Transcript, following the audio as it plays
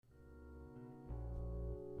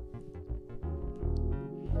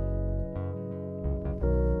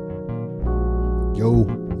Yo,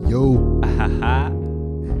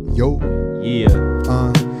 Yeah.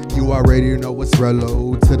 You already know what's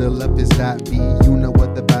Rello. To the left is that B. You know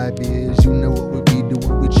what the vibe is. You know what we be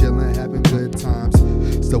doing. We chillin', having good times.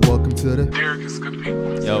 So welcome to the Derek is good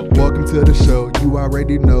people. Yo. Welcome to the show. You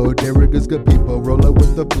already know Derek is good people. Roll up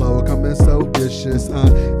with the flow, coming so vicious.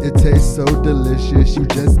 It tastes so delicious. You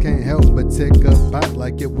just can't help but take a bite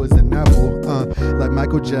like it was an apple. Like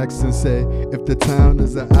Michael Jackson say, if the town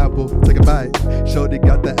is an apple, take a bite. Shorty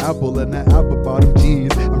got the apple and that apple bottom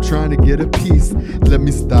jeans. I'm trying to get a piece. Let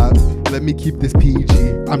me stop. Let me keep this PG.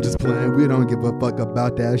 I'm just playing. We don't give a fuck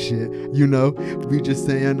about that shit. You know, we just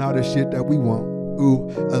saying all the shit that we want. Ooh,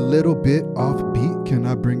 a little bit off beat. Can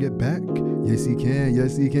I bring it back? Yes, he can.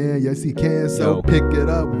 Yes, he can. Yes, he can. So Yo. pick it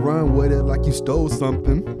up, run with it like you stole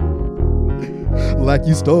something. Like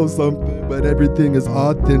you stole something, but everything is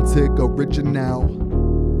authentic, original.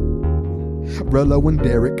 Rello and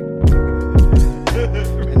Derek.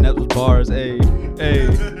 And that was bars. Hey.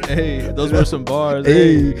 Those were some bars.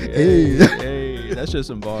 Hey. That's just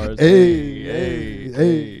some bars. Hey.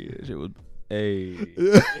 That shit was. Hey.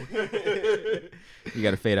 You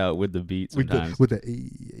gotta fade out with the beat sometimes. With the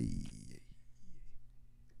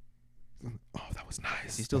Oh, that was nice.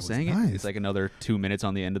 Is he still That was saying nice. it? It's like another 2 minutes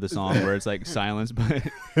on the end of the song where it's like silence, but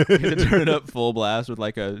you have to turn it up full blast with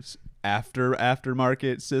like a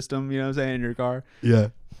aftermarket system. You know what I'm saying, in your car? Yeah.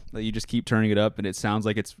 Like you just keep turning it up, and it sounds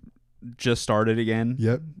like it's just started again.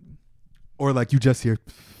 Yep. Or like you just hear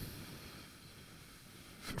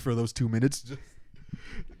for those 2 minutes,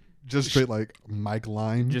 just straight like mic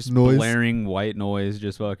line Just noise. blaring white noise,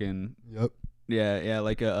 just fucking Yep. yeah,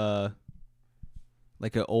 like a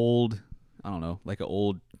old, I don't know, like an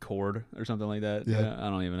old chord or something like that. Yeah. I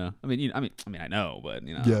don't even know. I mean, I know, but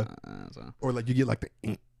you know. Yeah. So. Or like you get like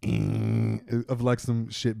the of like some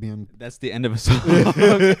shit being That's the end of a song.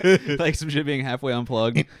 Like some shit being halfway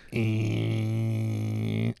unplugged.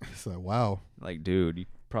 It's like, wow, Like, dude, you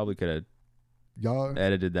probably could have y'all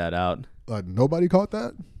edited that out. nobody caught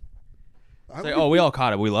that. It's like, oh, we all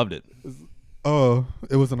caught it. We loved it. Oh,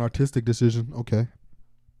 it was an artistic decision. Okay.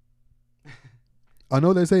 I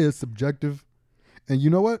know they say it's subjective, and you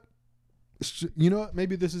know what?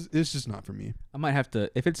 Maybe it's just not for me. I might have to,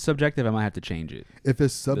 if it's subjective, I might have to change it. If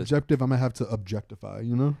it's subjective, I might have to objectify.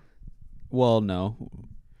 You know? Well, no.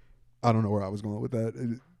 I don't know where I was going with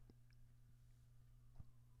that.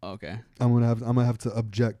 Okay. I'm gonna have to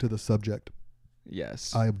object to the subject.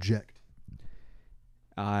 Yes. I object.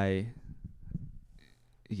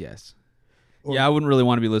 Yes. Or- Yeah, I wouldn't really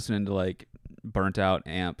want to be listening to like burnt out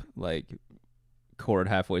amp, like cord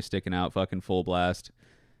halfway sticking out, fucking full blast.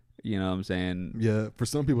 You know what I'm saying? Yeah, for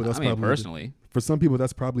some people that's probably personally, for some people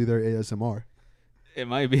that's probably their ASMR. it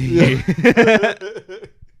might be.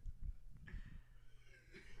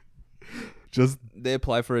 Just They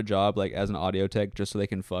apply for a job like as an audio tech just so they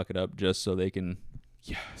can fuck it up, just so they can.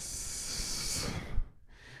 yes.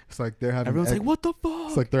 It's like they're having. Everyone's like, "What the fuck?"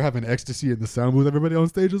 It's like they're having ecstasy in the sound booth. Everybody on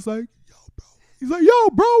stage is like, "Yo, bro." He's like, "Yo,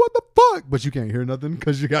 bro, what the fuck?" But you can't hear nothing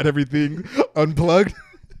because you got everything unplugged.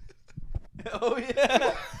 Oh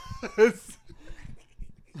yeah.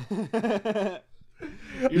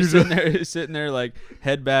 You're You sitting there like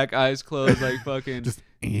head back, eyes closed, like fucking. Just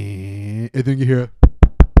and then you hear,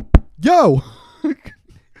 "Yo,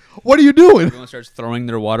 what are you doing?" Everyone starts throwing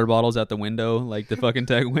their water bottles out the window, like the fucking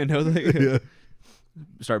tech window. Like, Yeah.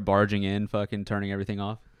 Start barging in, fucking turning everything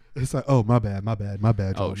off. It's like, oh, my bad. Oh,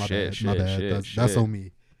 Y'all, my shit, bad. shit, That's shit. on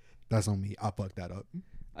me. That's on me. I fucked that up.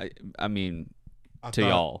 I mean, I to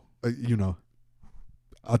thought- y'all.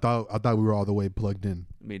 I thought we were all the way plugged in.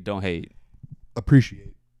 I mean, don't hate.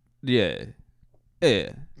 Appreciate. Yeah.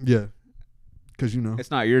 Yeah. Because,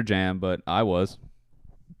 It's not your jam, but I was.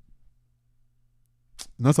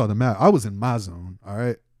 and that's all that matters. I was in my zone, all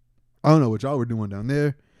right? I don't know what y'all were doing down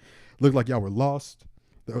there. Looked like y'all were lost.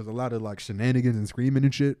 There was a lot of, like, shenanigans and screaming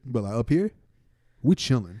and shit. But, like, up here, we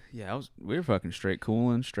chilling. Yeah, we were fucking straight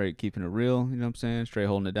cooling, straight keeping it real. You know what I'm saying? Straight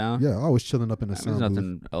holding it down. Yeah, I was chilling up in the There's sound booth.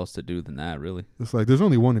 nothing else to do than that, really. It's like, there's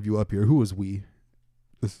only one of you up here. Who was we?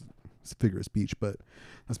 This is a figure of speech, but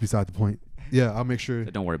that's beside the point. Yeah, I'll make sure.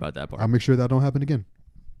 But don't worry about that part. I'll make sure that don't happen again.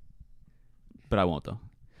 But I won't, though.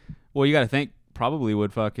 Well, you got to think, probably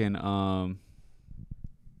would fucking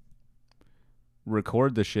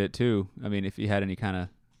record the shit, too. I mean, if you had any kind of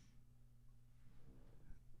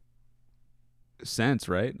sense,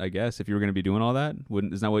 right? I guess, if you were going to be doing all that,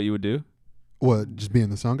 isn't that what you would do? What, just being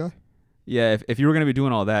the sound guy? Yeah, if you were going to be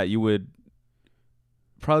doing all that, you would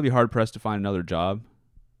probably be hard-pressed to find another job.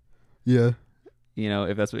 Yeah. You know,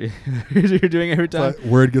 if that's what you're doing every time. But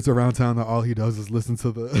word gets around town that all he does is listen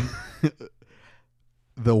to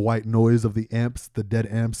the white noise of the amps, the dead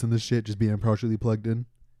amps and the shit just being partially plugged in.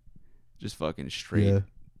 Just fucking straight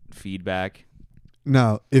feedback.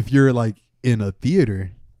 Now, if you're like in a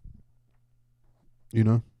theater, you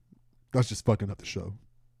know, that's just fucking up the show.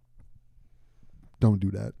 Don't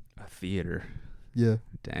do that. A theater. Yeah.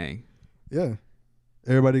 Dang. Yeah.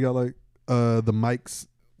 Everybody got like the mics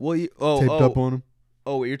Well, taped up on them.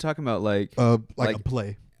 Oh, what you're talking about, like like a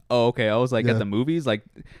play. Oh, okay. I was like Yeah. at the movies, like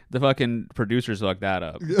the fucking producers fucked that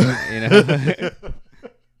up. You know?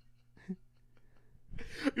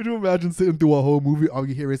 Could you imagine sitting through a whole movie? All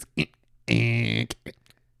you hear is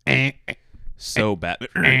So bad.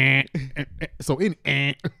 so in.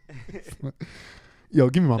 Yo,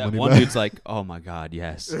 give me my That money one back. dude's like, "Oh my god,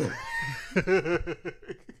 yes."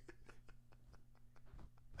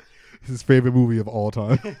 His favorite movie of all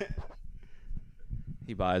time.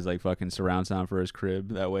 He buys like fucking surround sound for his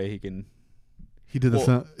crib. That way he can. He did the Well-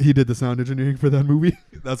 sound. He did the sound engineering for that movie.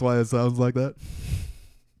 That's why it sounds like that.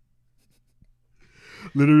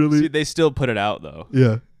 Literally, See, they still put it out though,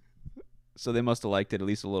 yeah, so they must have liked it at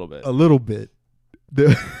least a little bit. a little bit.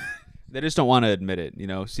 The- They just don't want to admit it. You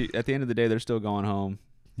know, see, at the end of the day, they're still going home.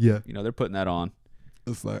 yeah, You know, they're putting that on.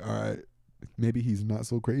 it's like, all right, maybe he's not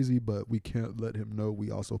so crazy, but we can't let him know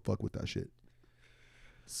we also fuck with that shit.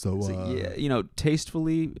 So, So, yeah, you know,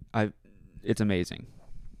 tastefully, it's amazing.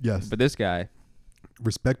 yes, But this guy,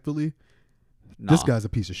 respectfully, nah. this guy's a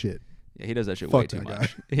piece of shit. Yeah, he does that shit Fuck way too that guy.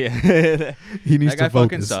 much. Yeah, He needs that guy to focus.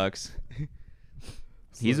 fucking sucks.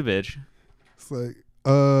 He's a bitch. It's like,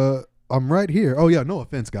 I'm right here. Oh yeah, no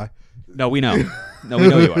offense, guy. No, we know. No, we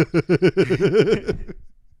know you are.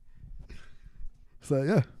 So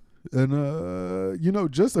yeah, and you know,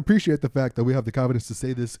 just appreciate the fact that we have the confidence to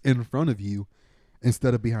say this in front of you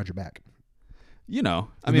instead of behind your back. You know,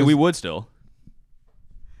 I And mean, we this- would still.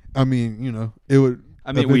 I mean, you know, it would.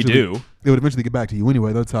 I mean, we eventually- do. It would eventually get back to you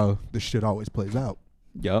anyway. That's how this shit always plays out.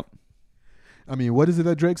 Yup. I mean, what is it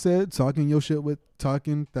that Drake said? Talking that shit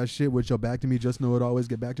with your back to me. Just know it always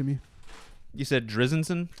get back to me. You said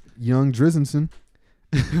Drizzinson? Young Drizzinson.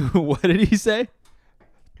 What did he say?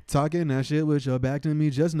 Talking that shit with your back to me.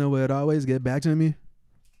 Just know it always get back to me.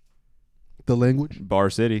 The language. Bar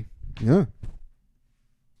City. Yeah.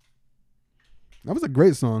 That was a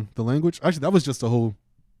great song. The language. Actually, that was just a whole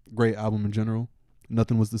great album in general.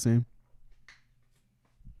 Nothing was the same.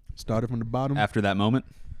 Started from the bottom. After that moment,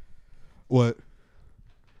 What?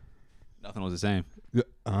 nothing was the same. Yeah.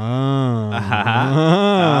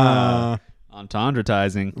 Ah.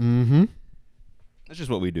 Entendretizing. Mm-hmm. That's just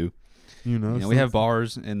what we do. You know, You know, we have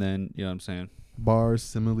bars, and then, you know what I'm saying? bars,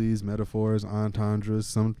 similes, metaphors, entendres,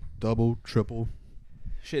 some double, triple.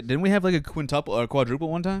 Shit, didn't we have like a quintuple or quadruple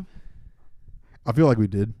one time? I feel like we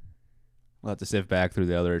did. We'll have to sift back through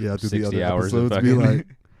the other Yeah, through 60 the other hours. Of episodes, be fucking like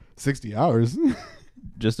 60 hours.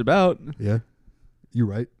 just about. Yeah, you're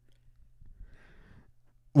right.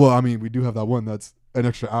 Well, I mean, we do have that one that's an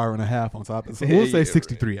extra hour and a half on top. So we'll say Yeah,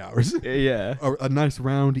 63 hours. Yeah. A nice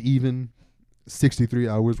round, even 63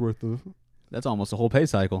 hours worth of. That's almost a whole pay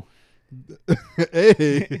cycle.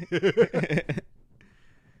 Hey.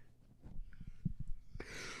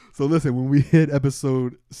 So listen, when we hit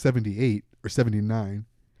episode 78 or 79,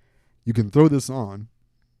 you can throw this on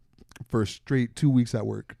for a straight 2 weeks at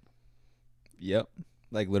work. Yep.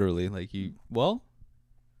 Like literally, like you. Well.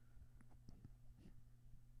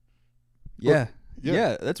 Yeah. yeah.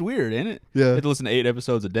 Yeah. That's weird, ain't it? You Yeah. have to listen to 8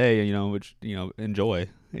 episodes a day, you know, which, you know, enjoy,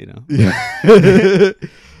 you know. Yeah.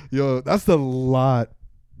 Yo, that's a lot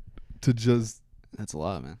to just, That's a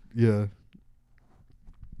lot, man. yeah.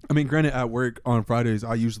 I mean, granted, at work on Fridays,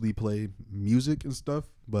 I usually play music and stuff,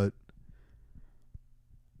 but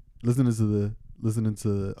listening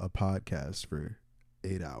to a podcast for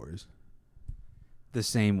 8 hours. The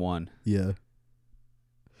same one. Yeah.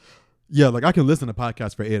 Yeah, like I can listen to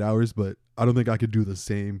podcasts for 8 hours, but I don't think I could do the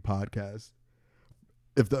same podcast.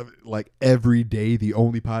 If like every day the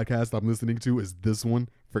only podcast I'm listening to is this one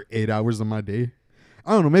for 8 hours of my day.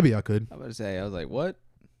 I don't know, maybe I could. I was about to say, I was like, what?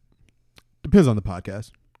 Depends on the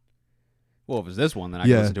podcast. Well, if it's this one, then I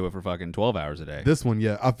Yeah. can listen to it for fucking 12 hours a day. This one,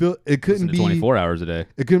 yeah. I feel it couldn't Listen to be 24 hours a day.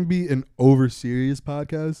 It couldn't be an over serious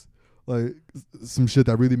podcast. Like some shit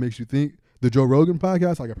that really makes you think. The Joe Rogan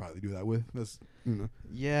podcast, I could probably do that with. That's, you know,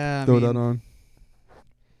 Yeah. throw that on.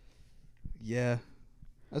 Yeah.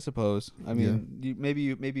 I suppose. I mean, maybe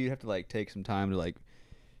you have to like take some time to like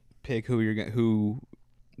pick who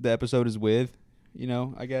the episode is with, you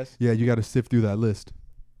know, I guess. Yeah, you got to sift through that list.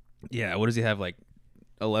 Yeah, what does he have, like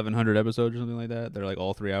 1,100 episodes or something like that? They're like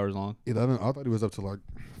all 3 hours long. 11. I thought it was up to like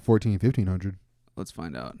 1,500. Let's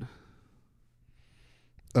find out.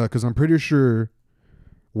 Because I'm pretty sure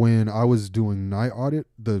when I was doing Night Audit,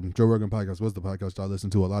 the Joe Rogan podcast was the podcast I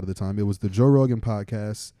listened to a lot of the time. It was the Joe Rogan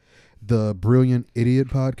podcast, the Brilliant Idiot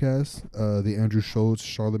podcast, the Andrew Schultz,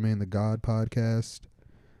 Charlemagne the God podcast.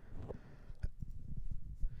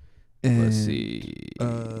 And, Let's see.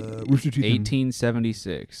 Rooster Teeth.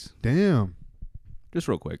 1876. Damn. Just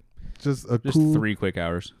real quick. Just Just 3 quick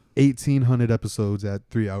hours. 1,800 episodes at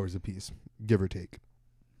 3 hours apiece, give or take.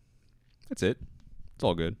 That's it. It's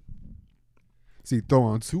all good. See, throw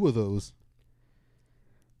on 2 of those,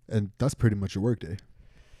 and that's pretty much your workday.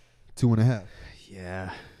 2.5.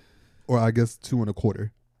 Yeah. Or I guess 2.25.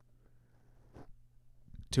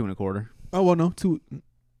 2 1/4. Oh, well, no. 2.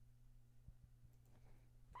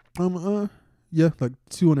 Yeah, like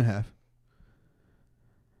 2.5.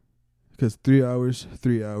 Because 3 hours,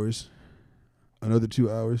 3 hours, another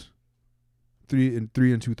 2 hours, 3 and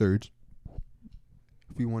 2/3.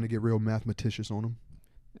 If you want to get real mathematicious on them.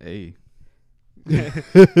 Hey.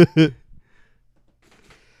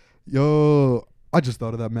 Yo, I just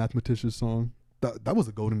thought of that mathematicious song. That was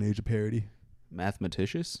a golden age of parody.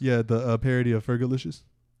 Mathematicious? Yeah, the parody of Fergalicious.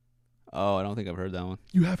 Oh, I don't think I've heard that one.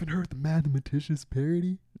 You haven't heard the mathematicious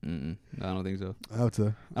parody? No, I don't think so. I I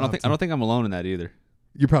don't think I'm alone in that either.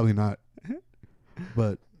 You're probably not.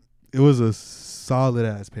 But it was a solid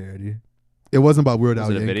ass parody. It wasn't about Weird Al.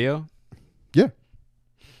 Was it a Yank. video? Yeah.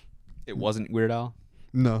 It wasn't Weird Al?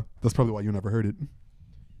 No, that's probably why you never heard it.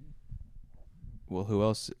 Well, who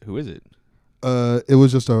else? Who is it? It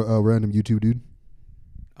was just a random YouTube dude.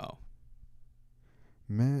 Oh.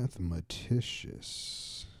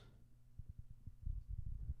 Mathematicious.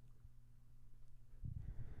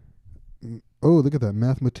 Oh, look at that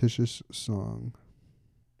mathematicious song.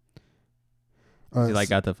 He like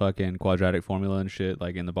got the fucking quadratic formula and shit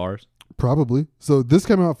like in the bars? Probably. So this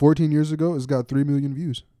came out 14 years ago. It's got 3 million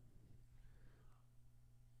views.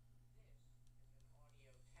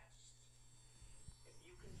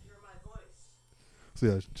 So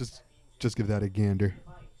yeah, just give that a gander.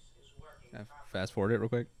 Fast forward it real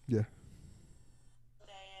quick. Yeah.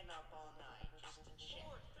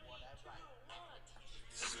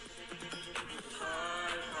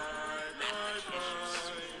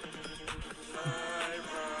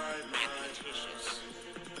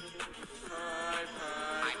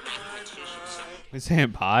 Is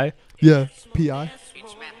saying pie? Yeah, PI.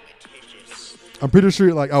 I'm pretty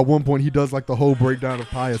sure like at one point he does like the whole breakdown of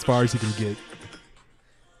pi as far as he can get.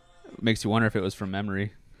 Makes you wonder if it was from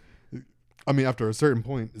memory. I mean, after a certain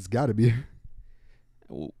point, it's got to be.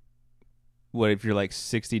 What if you're like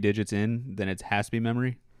 60 digits in, then it has to be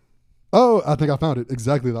memory? Oh, I think I found it.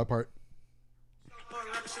 Exactly that part.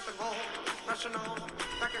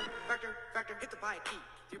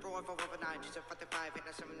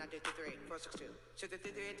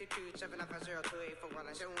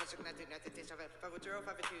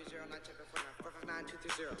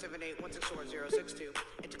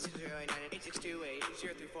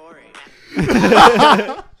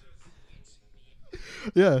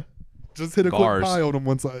 Yeah. Just hit a quick Bars. pie on him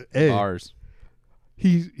one side. Hey, Bars.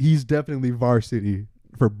 he's definitely varsity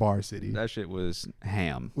for Bar City. That shit was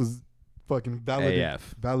ham. Was fucking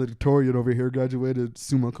AF. valedictorian over here, graduated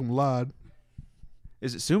summa cum laude.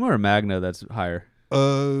 Is it Summa or Magna that's higher?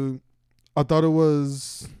 I thought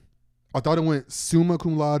it went summa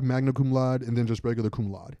cum laude, magna cum laude, and then just regular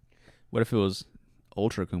cum laude. What if it was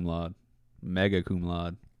Ultra cum laude, Mega cum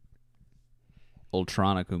laude,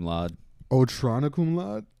 Ultrana cum laude? Ultrana cum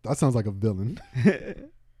laude? That sounds like a villain.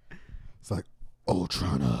 It's like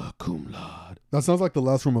Ultrana cum laude. That sounds like the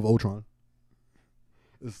last form of Ultron.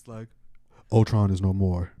 It's like Ultron is no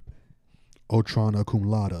more. Ultrana cum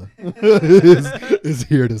laude is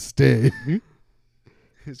here to stay.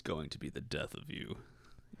 It's going to be the death of you,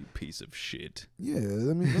 you piece of shit. Yeah,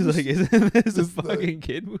 I mean, It's like, isn't this a It's like- fucking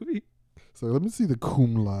kid movie? so let me see the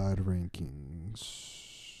cum laude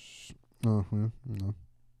rankings. Oh, yeah, no.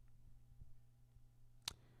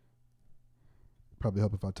 Probably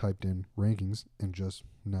help if I typed in rankings and just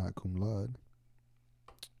not cum laude.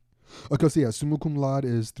 Okay, so yeah, summa cum laude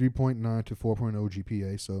is 3.9 to 4.0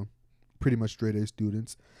 GPA, so pretty much straight A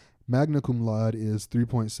students. Magna cum laude is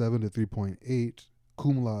 3.7 to 3.8.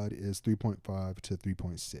 Cum laude is 3.5 to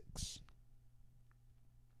 3.6.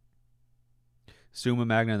 Summa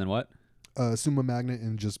Magna and then what? Summa magna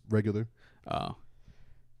and just regular. Oh.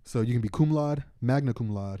 So you can be cum laude, magna cum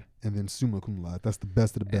laude, and then summa cum laude. That's the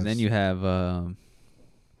best of the best. And then you have, Then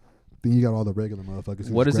you got all the regular motherfuckers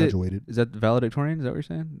who what just is graduated. is that the valedictorian? Is that what you're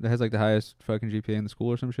saying? That has like the highest fucking GPA in the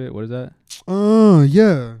school or some shit? What is that?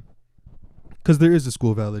 Yeah. Because there is a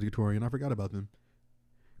school valedictorian. I forgot about them.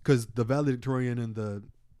 Because the valedictorian and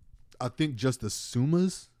I think just the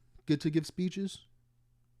summas get to give speeches.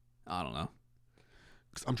 I don't know.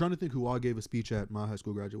 'Cause I'm trying to think who all gave a speech at my high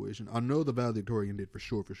school graduation. I know the valedictorian did for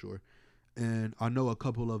sure. And I know a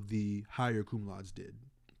couple of the higher cum laudes did.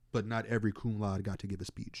 But not every cum laude got to give a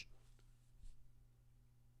speech.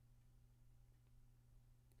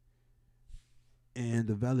 And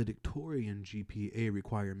the valedictorian GPA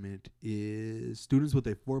requirement is students with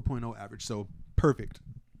a 4.0 average. So perfect.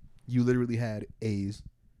 You literally had A's.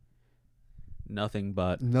 Nothing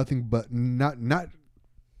but Not no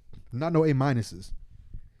A minuses.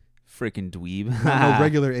 freaking dweeb. No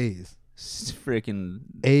regular A's. Freaking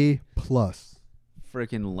A plus.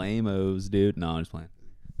 freaking lame-os, dude. No, I'm just playing.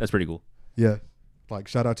 That's pretty cool. Yeah. Like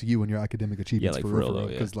shout out to you and your academic achievements like, for for real, real. though,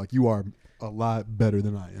 yeah. Because like you are a lot better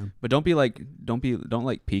than I am. But don't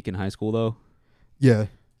peak in high school though. Yeah. You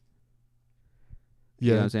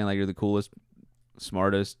know what Yeah. I'm saying? Like you're the coolest,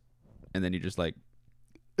 smartest, and then you just like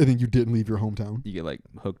And then you didn't leave your hometown. you get like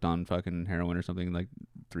hooked on fucking heroin or something like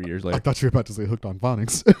 3 years I later. thought you were about to say hooked on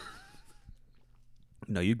phonics.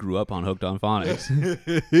 No, you grew up on Hooked on Phonics.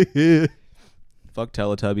 Fuck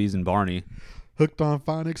Teletubbies and Barney. Hooked on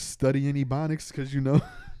phonics, studying ebonics because Gotta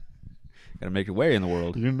make your way in the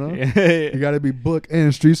world. you Yeah. got to be book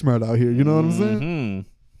and street smart out here. You know what I'm saying?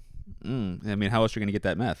 I mean, how else are you gonna get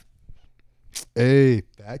that meth? Hey,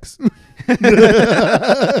 facts.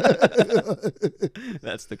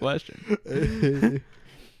 That's the question. Hey.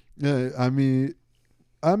 Yeah, I mean,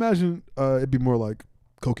 I imagine it'd be more like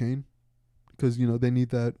cocaine because, they need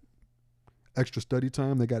that extra study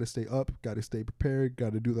time. They got to stay up, got to stay prepared,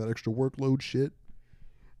 got to do that extra workload shit.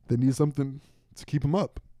 They need something to keep them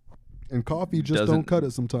up. And coffee just don't cut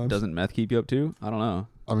it sometimes. Doesn't meth keep you up too? I don't know.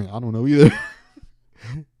 I mean, I don't know either.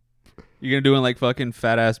 You're gonna doing like fucking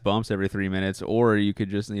fat ass bumps every 3 minutes, or you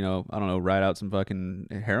could just, I don't know, ride out some fucking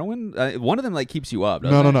heroin. One of them like keeps you up.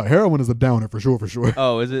 Doesn't No. it? Heroin is a downer for sure.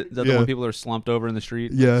 Oh, is it? Is that the Yeah. one people are slumped over in the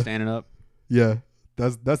street? Yeah. Standing up. Yeah,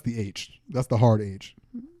 that's the H. That's the hard H.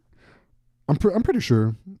 I'm pretty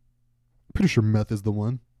sure meth is the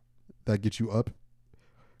one that gets you up.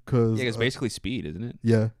 Cause Yeah, it's basically speed, isn't it?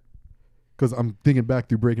 yeah, because I'm thinking back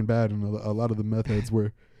through Breaking Bad, and a lot of the meth heads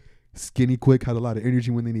were skinny quick, had a lot of energy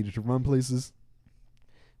when they needed to run places.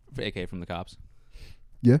 AK from the cops.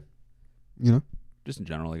 Yeah, Just in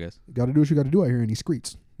general, I guess. got to do what you got to do out here in these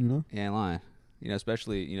streets. Yeah, I ain't lying.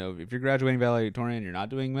 Especially, if you're graduating valedictorian and you're not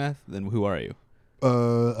doing meth, then who are you?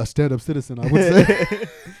 A stand-up citizen, I would say.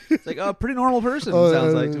 It's like a pretty normal person,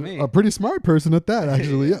 sounds like to me. A pretty smart person at that,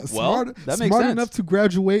 actually. Yeah, Well, smart, that makes smart sense. enough to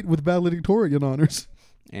graduate with valedictorian honors,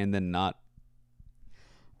 And then not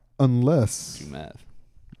unless do meth.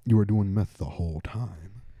 you were doing meth the whole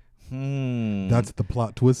time. Hmm. That's the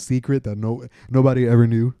plot twist secret that nobody ever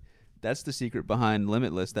knew. That's the secret behind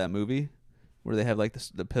Limitless, that movie, where they have like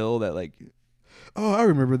the pill that like Oh, I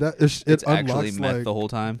remember that. It it's unlocks actually meth like, the whole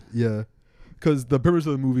time. yeah, because the purpose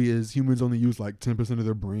of the movie is humans only use like 10% of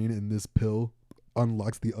their brain, and this pill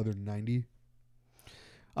unlocks the other 90.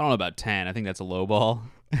 I don't know about 10. I think that's a low ball.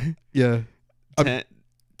 Yeah, 10,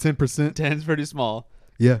 10%. 10's pretty small.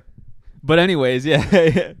 Yeah. But anyways,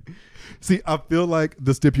 yeah. See, I feel like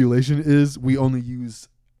the stipulation is we only use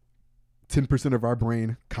 10% of our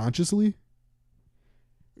brain consciously.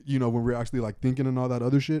 When we're actually like thinking and all that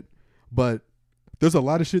other shit. But there's a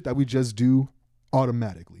lot of shit that we just do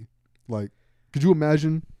automatically. Like, could you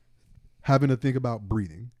imagine having to think about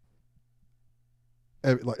breathing?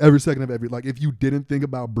 Every second of like, if you didn't think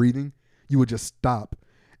about breathing, you would just stop.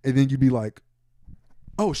 And then you'd be like,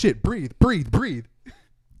 oh shit, breathe.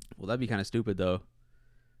 Well, that'd be kind of stupid though.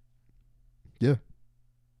 Yeah.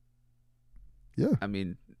 I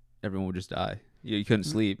mean, everyone would just die. You couldn't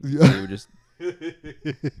sleep. Yeah. So you would just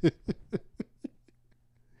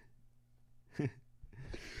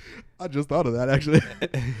I just thought of that actually.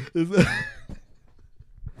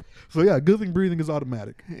 So yeah, good thing breathing is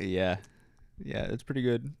automatic. Yeah, it's pretty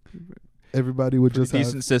good. Everybody would Pretty just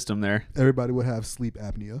decent have system there. everybody would have sleep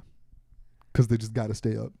apnea because they just got to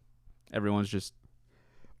stay up. Everyone's just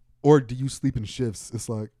Or do you sleep in shifts? It's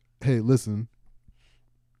like, hey, listen,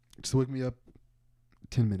 just wake me up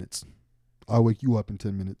 10 minutes. I'll wake you up in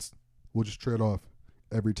 10 minutes. We'll just trade off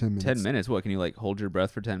every 10 minutes. 10 minutes. What, can you like hold your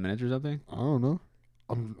breath for 10 minutes or something? I don't know.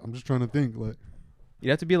 I'm just trying to think. Like,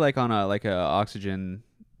 You'd have to be like on a oxygen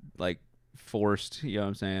like forced. You know what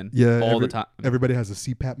I'm saying? yeah, all the time. Everybody has a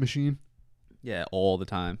CPAP machine. Yeah, all the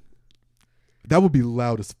time. That would be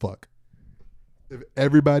loud as fuck. If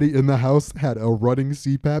everybody in the house had a running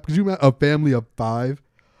CPAP, could you imagine a family of 5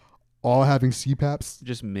 all having CPAPs?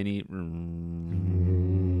 Just mini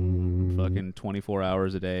fucking 24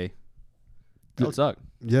 hours a day. That would suck.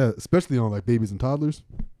 Yeah, especially on like babies and toddlers.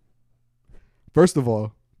 First of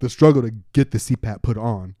all, the struggle to get the CPAP put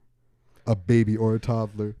on. a baby or a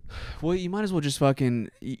toddler. Well, you might as well just fucking.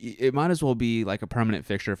 It might as well be like a permanent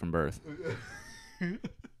fixture from birth.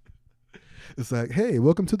 It's like, hey,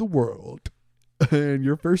 welcome to the world. And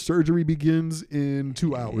your first surgery begins in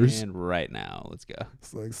 2 hours. And right now, let's go.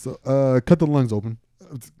 It's like, so, cut the lungs open.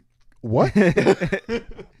 What?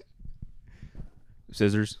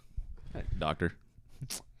 Scissors. Doctor.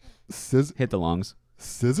 Hit the lungs.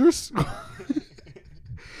 Scissors?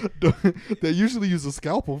 They usually use a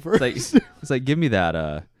scalpel first. It's like give me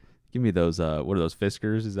that. Give me those. What are those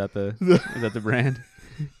Fiskars? Is that the brand?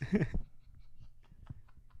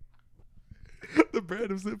 The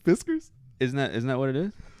brand is it Fiskars? Isn't that what it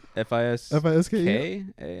is? Fiskars.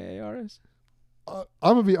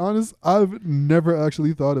 I'm gonna be honest. I've never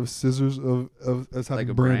actually thought of scissors as having Like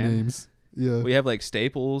a brand brand? names. Yeah. We have like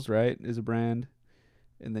Staples, right? Is a brand,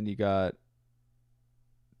 and then you got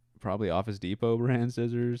probably Office Depot brand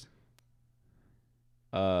scissors.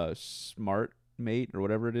 Smart Mate or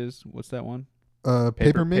whatever it is. What's that one?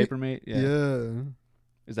 Papermate. Papermate. Yeah. Yeah.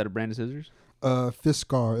 Is that a brand of scissors?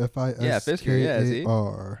 Fiskar. Fiskar. Yeah, Fiskar. Yeah, see?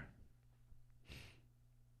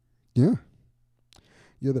 Yeah.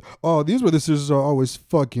 Yeah. These were the scissors I always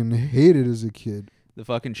fucking hated as a kid. The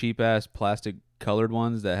fucking cheap ass plastic colored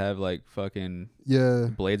ones that have like fucking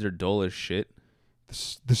blades are dull as shit.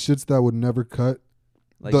 The shits that would never cut.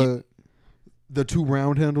 Like the two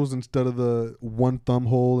round handles instead of the one thumb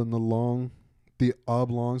hole and the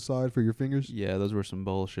oblong side for your fingers. Yeah, those were some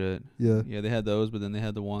bullshit. Yeah. Yeah, they had those, but then they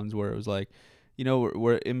had the ones where it was like,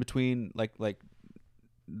 where in between like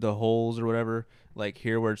the holes or whatever, like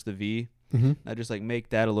here where it's the V. Mm-hmm. I just like make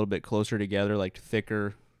that a little bit closer together, like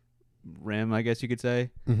thicker rim, I guess you could say.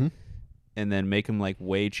 Mm-hmm. And then make them like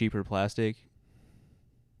way cheaper plastic.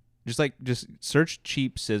 Just search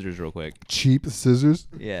cheap scissors real quick. Cheap scissors?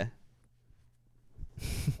 Yeah.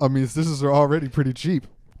 I mean, scissors are already pretty cheap.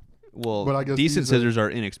 Well, but I guess decent scissors are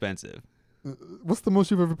inexpensive. What's the most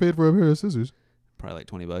you've ever paid for a pair of scissors? Probably like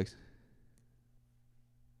 $20.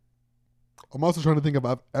 I'm also trying to think if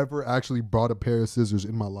I've ever actually bought a pair of scissors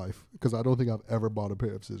in my life, because I don't think I've ever bought a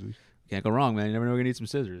pair of scissors. Can't go wrong, man. You never know when you need some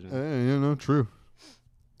scissors. Hey, true.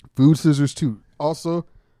 Food scissors too. Also,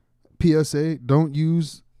 PSA: don't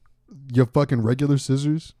use your fucking regular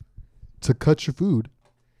scissors to cut your food.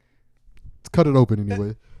 Cut it open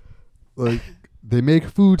anyway. Like, they make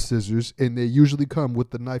food scissors and they usually come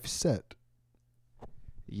with the knife set.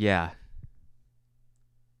 Yeah.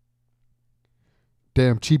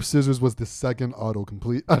 Damn, cheap scissors was the second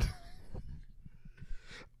autocomplete.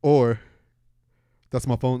 Or that's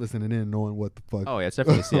my phone listening in, knowing what the fuck. Oh yeah, it's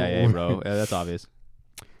definitely CIA, bro. Yeah, that's obvious.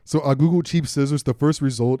 So I googled cheap scissors. The first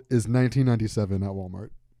result is $19.97 at Walmart.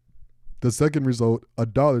 The second result,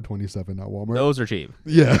 $1.27 at Walmart. Those are cheap.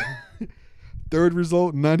 Yeah. Third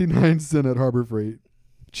result, 99 cents at Harbor Freight.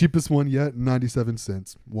 Cheapest one yet, 97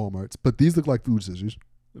 cents, Walmart's. But these look like food scissors.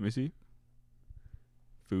 Let me see.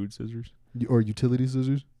 Food scissors. Or utility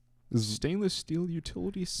scissors. Stainless steel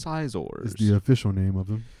utility sizors. Is the official name of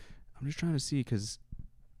them. I'm just trying to see because...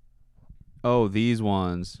 Oh, these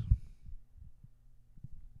ones.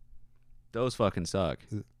 Those fucking suck.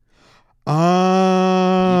 You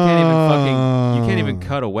can't even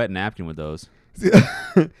cut a wet napkin with those.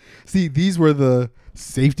 See, these were the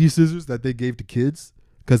safety scissors that they gave to kids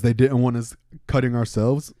because they didn't want us cutting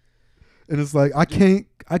ourselves. And it's like, I can't,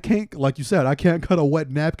 like you said, I can't cut a wet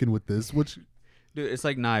napkin with this. Which, dude, it's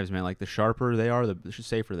like knives, man. Like the sharper they are, the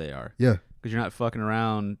safer they are. Yeah. Because you're not fucking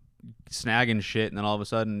around snagging shit and then all of a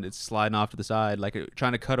sudden it's sliding off to the side. Like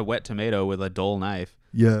trying to cut a wet tomato with a dull knife.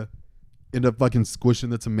 Yeah. End up fucking squishing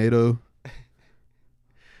the tomato.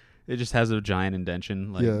 It just has a giant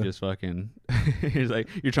indentation, like just fucking. It's like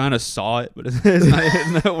you're trying to saw it, but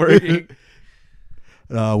it's not working.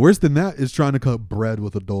 Worse than that is trying to cut bread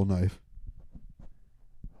with a dull knife.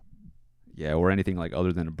 Yeah, or anything like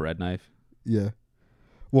other than a bread knife. Yeah.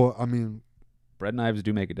 Well, I mean, bread knives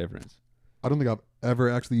do make a difference. I don't think I've ever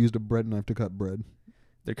actually used a bread knife to cut bread.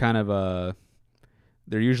 They're kind of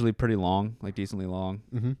they're usually pretty long, like decently long.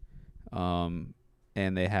 Mm-hmm.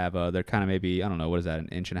 And they have they're kind of maybe, I don't know, what is that,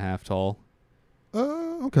 1.5 inches tall?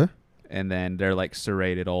 Okay. And then they're like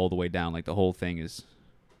serrated all the way down, like the whole thing is.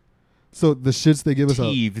 So the shits they give us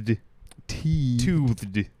teethed.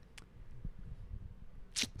 Toothed.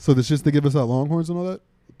 So the shits they give us at Longhorns and all that,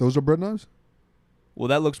 those are bread knives? Well,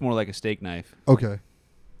 that looks more like a steak knife. Okay.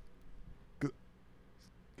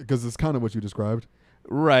 Because it's kind of what you described.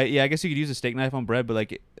 Right. Yeah, I guess you could use a steak knife on bread, but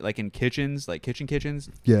like in kitchens, like kitchens,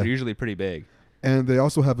 they're usually pretty big. And they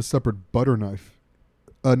also have a separate butter knife.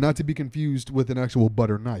 Not to be confused with an actual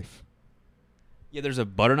butter knife. Yeah, there's a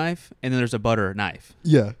butter knife and then there's a butter knife.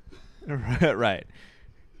 Yeah. Right.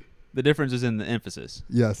 The difference is in the emphasis.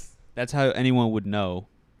 Yes. That's how anyone would know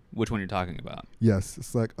which one you're talking about. Yes.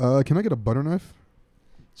 It's like, can I get a butter knife?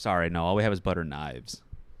 Sorry, no. All we have is butter knives.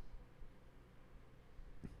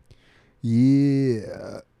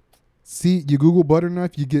 Yeah. See, you Google butter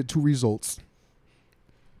knife, you get 2 results.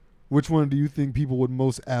 Which one do you think people would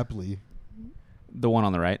most aptly? The one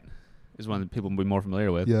on the right is one that people would be more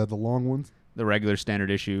familiar with. Yeah, the long ones. The regular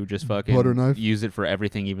standard issue, just fucking Butter knife. use it for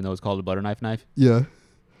everything, even though it's called a butter knife. Yeah.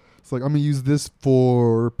 It's like, I'm going to use this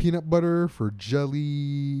for peanut butter, for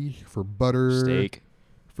jelly, for butter. Steak.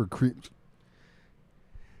 For cream.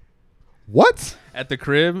 What? At the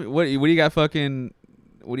crib, what do you got fucking...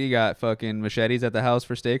 What do you got? Fucking machetes at the house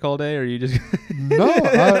for steak all day, or you just No.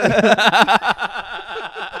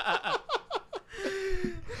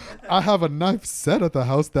 I have a knife set at the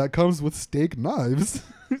house that comes with steak knives,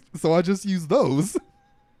 so I just use those.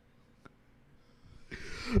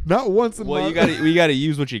 Not once in my. Well, you gotta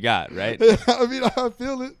use what you got, right? I mean, I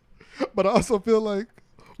feel it, but I also feel like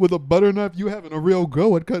with a butter knife, you having a real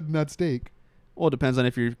go at cutting that steak. Well, it depends on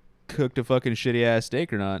if you cooked a fucking shitty ass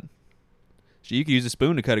steak or not. So you can use a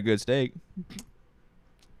spoon to cut a good steak.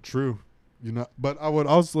 True. But I would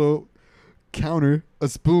also counter a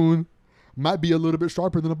spoon might be a little bit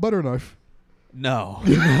sharper than a butter knife. No.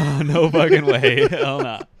 No fucking way. Hell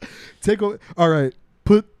no. All right.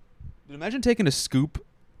 Dude, imagine taking a scoop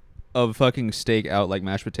of fucking steak out like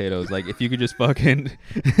mashed potatoes. Like if you could just fucking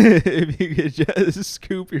if you could just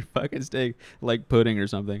scoop your fucking steak like pudding or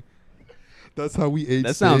something. That's how we ate.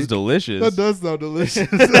 That steak. sounds delicious. That does sound delicious.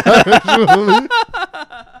 Actually.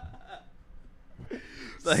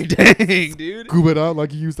 It's like, dang, dude. Scoop it out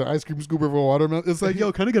like you used the ice cream scooper for watermelon. It's like,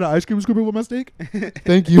 yo, can I get an ice cream scooper with my steak?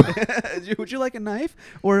 Thank you. Would you like a knife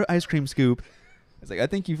or ice cream scoop? It's like, I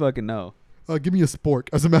think you fucking know. Give me a spork,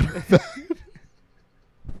 as a matter of fact.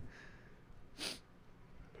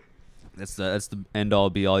 That's the end all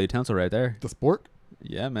be all utensil right there. The spork?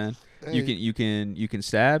 Yeah, man. Hey. You can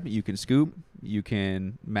stab, you can scoop, you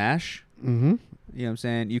can mash. Mm-hmm. You know what I'm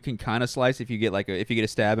saying? You can kind of slice if you get a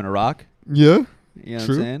stab in a rock. Yeah. You know what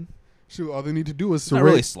True. I'm saying? Shoot, all they need to do is It's not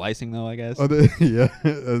really slicing though, I guess. Yeah.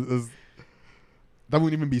 That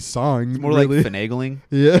wouldn't even be sawing. It's more really. like finagling.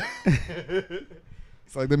 Yeah.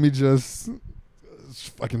 It's like, let me just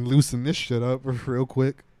fucking loosen this shit up real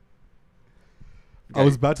quick. Okay. I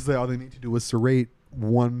was about to say all they need to do is serrate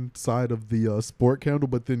one side of the spork handle,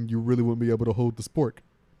 but then you really wouldn't be able to hold the spork.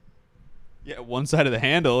 Yeah, one side of the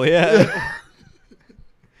handle, yeah.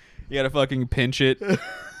 You gotta fucking pinch it.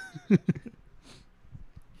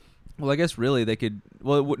 Well, I guess really they could...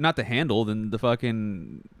 Well, not the handle, then the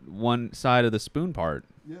fucking one side of the spoon part.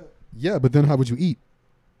 Yeah. Yeah, but then how would you eat?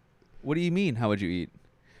 What do you mean, how would you eat?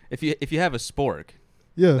 If you have a spork,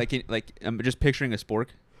 Yeah. like I'm just picturing a spork.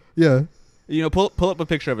 Yeah. You know, pull up a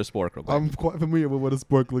picture of a spork real quick. I'm quite familiar with what a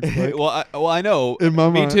spork looks like. well, I know. In my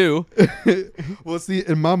Me mind. too. Well, see,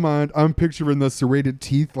 in my mind, I'm picturing the serrated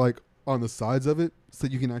teeth like on the sides of it so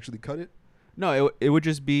you can actually cut it. No, it would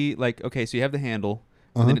just be like, okay, so you have the handle,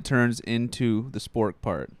 and then it turns into the spork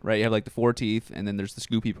part, right? You have like the 4 teeth, and then there's the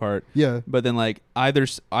scoopy part. Yeah. But then like either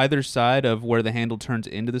side of where the handle turns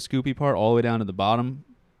into the scoopy part, all the way down to the bottom,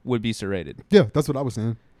 would be serrated. Yeah, that's what I was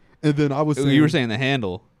saying. And then I was saying... You were saying the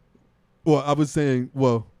handle. Well, I was saying,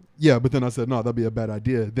 yeah, but then I said, no, that'd be a bad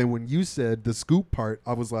idea. Then when you said the scoop part,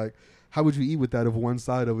 I was like, how would you eat with that if one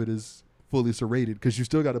side of it is fully serrated? Because you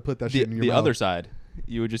still got to put that shit in your mouth. The other side,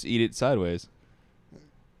 you would just eat it sideways.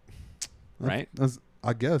 Right? That's,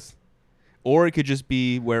 I guess. Or it could just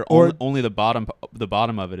be where only the bottom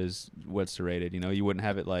of it is what's serrated. You know, you wouldn't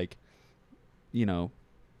have it like, you know,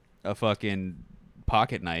 a fucking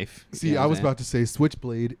pocket knife. See, you know I was about to say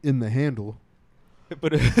switchblade in the handle.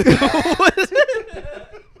 But like,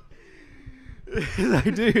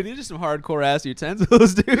 dude, these are some hardcore ass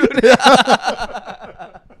utensils, dude.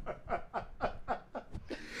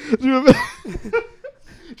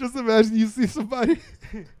 Just imagine you see somebody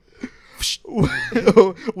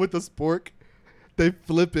with a spork, they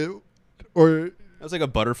flip it, or That's like a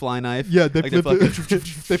butterfly knife. yeah, they like flip it.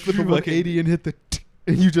 They flip it 180 and hit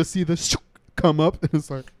and you just see the come up, and it's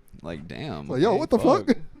like damn. like, yo, what the fuck?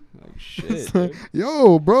 Like, shit. It's like, Dude.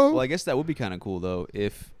 yo, bro. Well, I guess that would be kind of cool though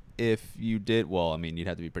if you did. Well, I mean, you'd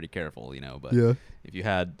have to be pretty careful, you know. But Yeah. if you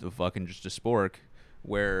had the fucking just a spork,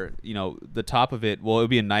 where you know the top of it, well, it would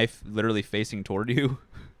be a knife literally facing toward you,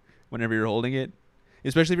 whenever you're holding it.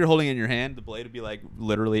 Especially if you're holding it in your hand, the blade would be like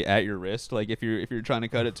literally at your wrist. Like if you're trying to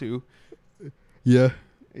cut it too. Yeah.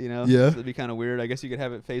 You know. Yeah. So it'd be kind of weird. I guess you could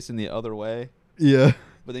have it facing the other way, Yeah.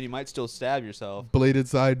 but then you might still stab yourself. Bladed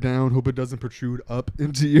side down. Hope it doesn't protrude up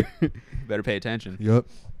into your. Better pay attention. Yep.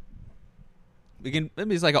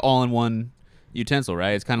 It's like an all-in-one utensil,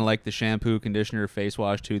 right? It's kind of like the shampoo, conditioner, face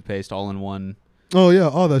wash, toothpaste, all-in-one. Oh yeah,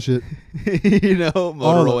 all that shit. You know,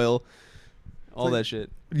 motor oil, all like- that shit.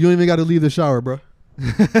 You don't even got to leave the shower, bro.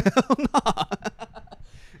 Hell nah.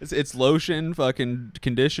 It's lotion, fucking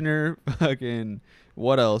conditioner, fucking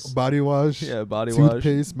what else? Body wash. Yeah, body wash.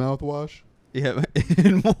 Toothpaste, mouthwash. Yeah,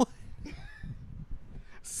 in one.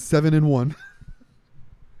 7 in 1.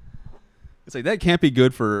 It's like that can't be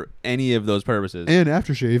good for any of those purposes. And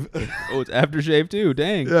aftershave. Oh, it's aftershave too.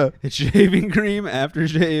 Dang. Yeah. It's shaving cream,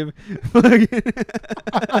 aftershave.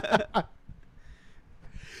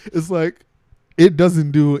 It's like it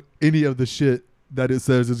doesn't do any of the shit that it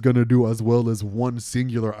says it's going to do as well as one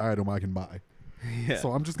singular item I can buy. Yeah.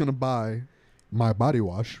 So I'm just going to buy my body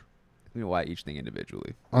wash. We buy each thing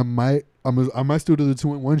individually. I might still do the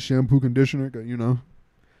 2-in-1 shampoo conditioner, 'cause, you know.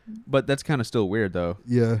 But that's kind of still weird though,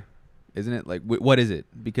 Yeah. isn't it? Like, what is it?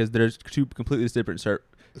 Because there's two completely different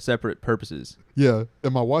separate purposes. Yeah.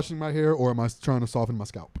 Am I washing my hair or am I trying to soften my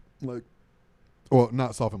scalp? Like, well,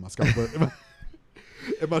 not soften my scalp, but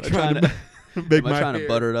am I trying to make Am I my trying hair? to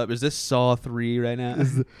butter it up? Is this Saw 3 right now?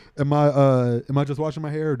 Am I just washing my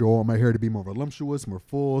hair, or do I want my hair to be more voluptuous, more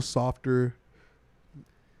full, softer?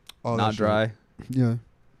 All that Not shit. dry. Yeah.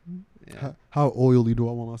 Yeah, How oily do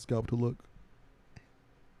I want my scalp to look?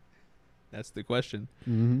 that's the question.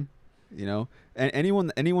 Mm-hmm. You know, and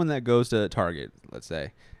anyone that goes to Target, let's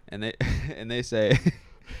say, and they and they say,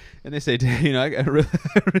 "Dad, you know, I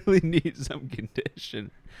really need some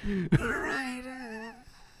condition." Right.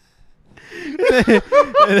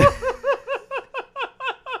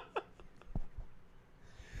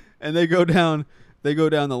 And they go down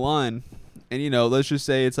the line, and you know, let's just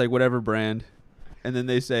say it's like whatever brand, and then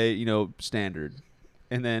they say, you know, standard,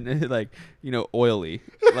 and then like, you know, oily,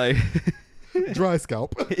 like Dry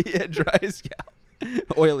scalp. yeah, dry scalp,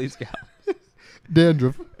 oily scalp.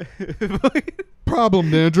 Dandruff.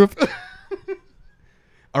 Problem dandruff.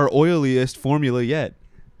 Our oiliest formula yet.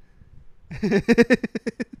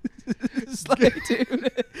 It's like,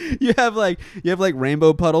 dude, you have like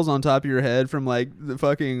rainbow puddles on top of your head from like the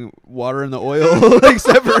fucking water and the oil like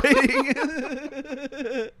separating.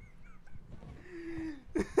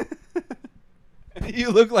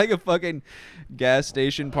 You look like a fucking gas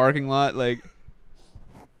station parking lot, like.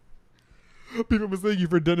 People mistake you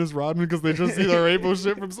for Dennis Rodman because they just see the rainbow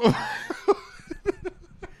shit from so.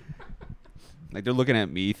 Like they're looking at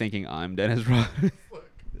me thinking I'm Dennis Rodman.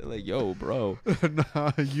 They're like, yo, bro.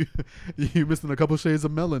 Nah, you missing a couple shades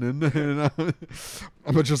of melanin, and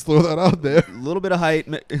I'm gonna just throw that out there. A little bit of height.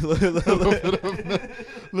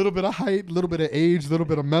 Little bit of height, little bit of age, little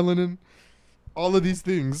bit of melanin, all of these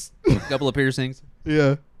things. Couple of piercings.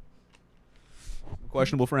 Yeah,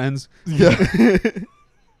 Questionable friends. yeah.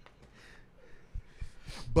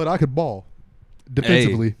 But I could ball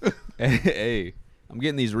defensively. Hey, I'm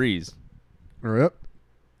getting these rees. All right,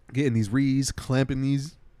 getting these rees, clamping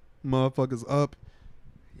these motherfuckers up.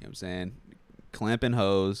 You know what I'm saying? Clamping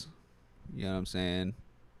hose. You know what I'm saying?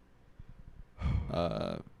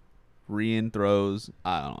 Reeing throws.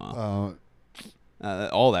 I don't know.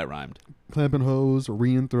 All that rhymed. Clamping hose,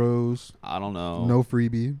 reeing throws. I don't know. No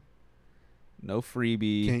freebie. No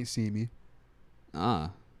freebie. Can't see me.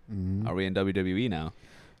 Are Mhm. we in WWE now?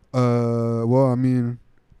 Well, I mean,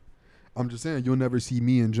 I'm just saying you'll never see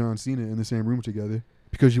me and John Cena in the same room together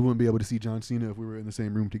because you wouldn't be able to see John Cena if we were in the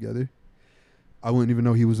same room together. I wouldn't even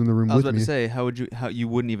know he was in the room I was with about me. to say, how you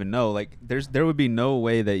wouldn't even know? Like, there would be no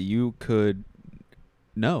way that you could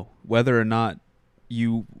know whether or not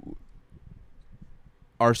you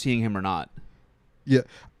are seeing him or not. Yeah,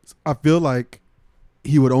 I feel like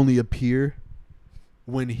he would only appear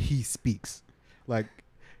when he speaks. Like,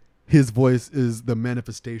 his voice is the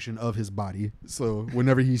manifestation of his body. So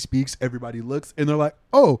whenever he speaks, everybody looks and they're like,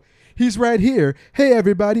 oh, he's right here. Hey,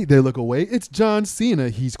 everybody. They look away. It's John Cena.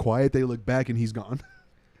 He's quiet. They look back and he's gone.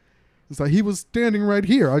 It's like he was standing right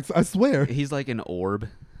here. I swear. He's like an orb,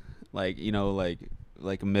 like, you know, like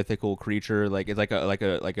a mythical creature. Like it's like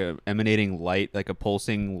a emanating light, like a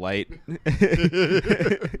pulsing light.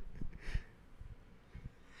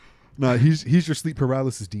 Nah, he's your sleep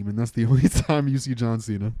paralysis demon. That's the only time you see John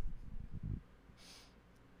Cena.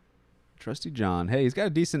 Trusty John. Hey, he's got a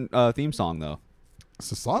decent theme song though.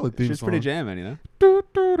 It's a solid theme It's song. pretty jamming, you know.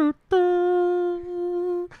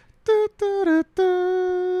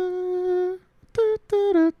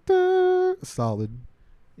 Solid.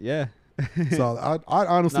 Yeah. Solid. I'd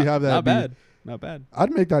honestly have that. Not be- bad. Not bad.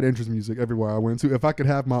 I'd make that entrance music everywhere I went to. If I could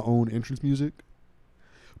have my own entrance music.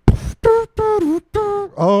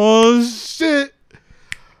 Oh shit!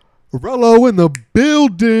 Rello in the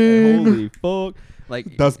building. Holy fuck!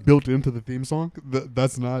 Like That's built into the theme song.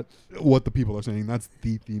 That's not what the people are saying. That's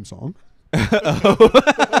the theme song.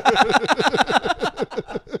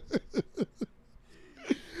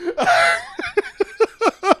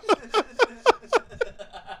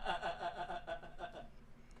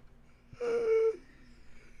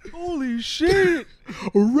 Holy shit!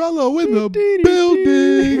 Rello in the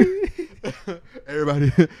building.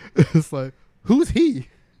 Everybody, it's like, who's he?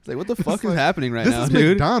 It's like, what the fuck is happening right This now, is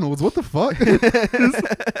dude? McDonald's. What the fuck?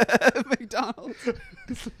 McDonald's.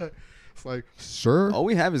 It's like, sir, All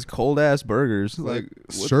we have is cold ass burgers. Like,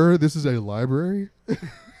 what- sir, this is a library.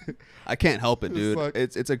 I can't help it, It's dude. like-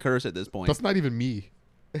 It's a curse at this point. That's not even me.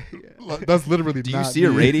 Like, that's literally. Do you not see a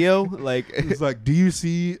me. radio? Like, It's like, do you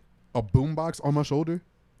see a boombox on my shoulder?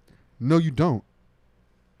 No, you don't.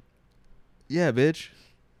 yeah, bitch.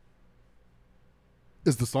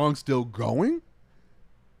 Is the song still going?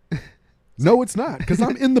 No, it's not, because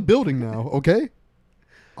I'm in the building now. Okay,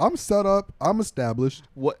 I'm set up. I'm established.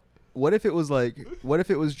 What if it was like? What if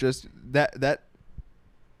it was just that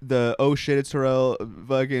the oh shit it's Terrell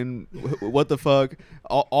fucking what the fuck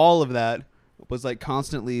all of that was like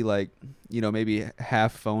constantly like, you know, maybe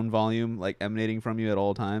half phone volume like emanating from you at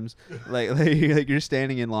all times, like you're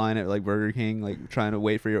standing in line at like Burger King like trying to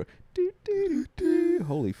wait for your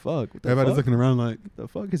holy fuck, what the Everybody's fuck? looking around like, What the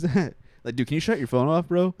fuck is that? Like, dude, can you shut your phone off,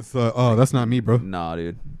 bro? it's oh, that's not me, bro. Nah,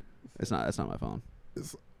 dude, that's not my phone.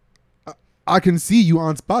 I can see you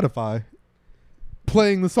on Spotify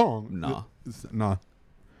playing the song. Nah. Nah.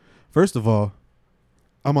 First of all,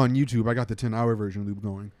 I'm on YouTube. I got the 10-hour version loop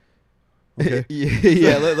going. Okay.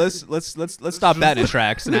 yeah, let's stop that in its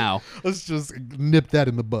tracks now. Let's just nip that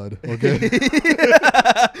in the bud. Okay.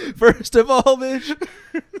 First of all, bitch,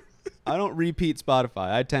 I don't repeat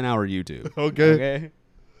Spotify. I had 10-hour YouTube. Okay.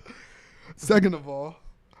 Second of all,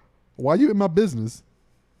 why you in my business?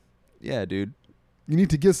 Yeah, dude. You need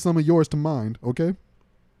to get some of yours to mind. Okay.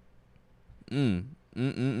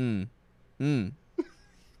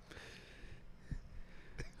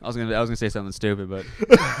 I was gonna say something stupid, but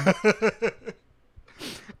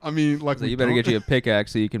I mean, like, so you better get you a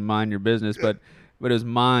pickaxe so you can mind your business. But it was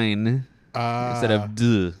mine instead of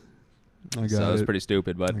duh. I got So it was it. pretty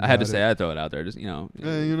stupid. But I I had to got say I'd throw it out there. Just You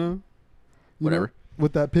know, whatever.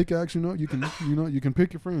 With that pickaxe, you know, you can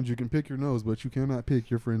pick your friends, you can pick your nose, but you cannot pick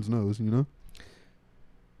your friend's nose. You know,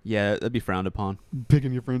 Yeah, that'd be frowned upon.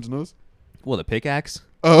 picking your friend's nose. Well, the pickaxe.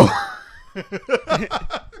 Oh.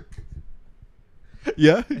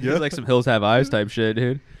 Yeah. It's like some Hills Have Eyes type shit,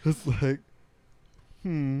 dude. It's like,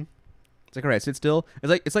 It's like, all right, sit still.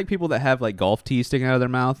 It's like people that have like golf tees sticking out of their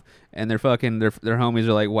mouth, and their homies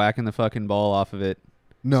are like whacking the fucking ball off of it.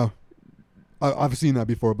 No. I've seen that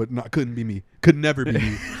before, but couldn't be me. Could never be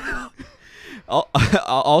me.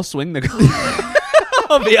 I'll swing the.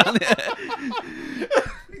 I'll be on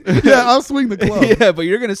it. Yeah, I'll swing the club. Yeah, but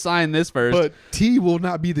you're gonna sign this first. But T will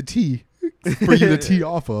not be the T for you to tee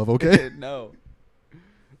off of, okay? No.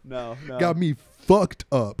 Got me fucked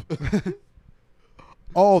up.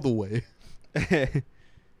 All the way.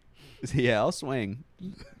 Yeah, I'll swing,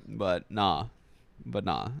 but nah.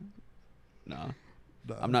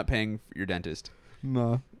 I'm not paying for your dentist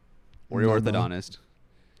Nah. or your No. orthodontist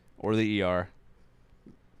or the ER.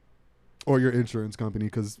 Or your insurance company,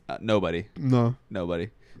 because Nobody, because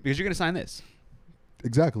you're gonna sign this,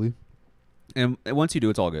 exactly. and once you do,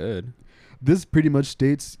 it's all good. This pretty much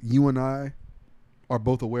states you and I are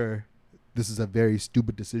both aware this is a very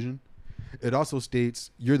stupid decision. It also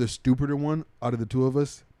states you're the stupider one out of the two of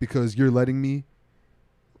us because you're letting me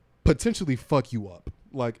potentially fuck you up.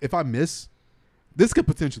 Like, if I miss, this could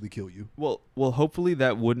potentially kill you. Well, hopefully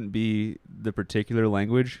that wouldn't be the particular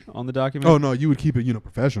language on the document. Oh, no, you would keep it,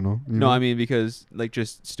 professional. No, I mean, because like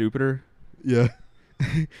just stupider. Yeah.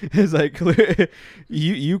 It's like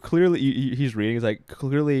you clearly he's reading. It's like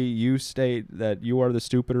clearly you state that you are the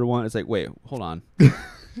stupider one. It's like, wait, hold on.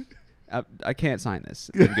 I can't sign this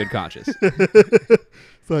in good conscience.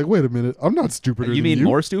 It's like, wait a minute, I'm not stupider You than mean you.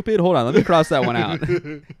 more stupid? Hold on, let me cross that one out.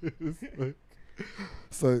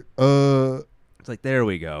 It's like, It's like, there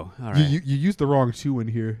we go. All right. you used the wrong two in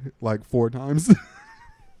here like 4 times.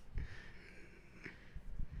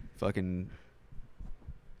 Fucking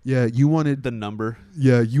Yeah, you wanted the number.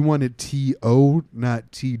 Yeah, you wanted TO,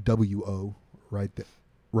 not TWO, right there.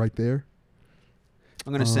 Right there.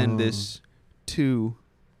 I'm gonna send this to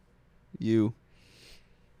you.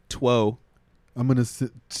 Two. I'm gonna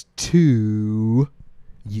sit to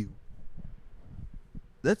you.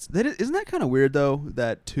 Isn't that kind of weird though?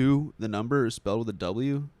 That two, the number is spelled with a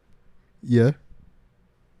W. Yeah.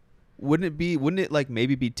 Wouldn't it like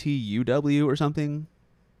maybe be TUW or something?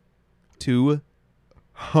 Two.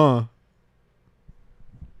 Huh.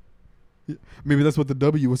 Maybe that's what the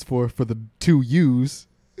W was for the two U's.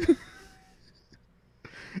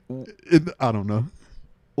 I don't know.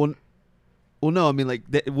 Well, no. I mean, like,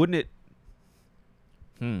 wouldn't it?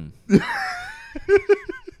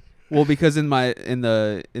 Well, because in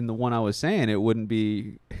the one I was saying, it wouldn't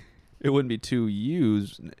be two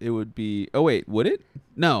U's. It would be. Oh wait, would it?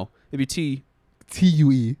 No, it'd be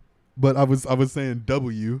TUE. But I was saying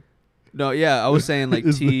W. No, yeah, I was saying like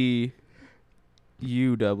TUW.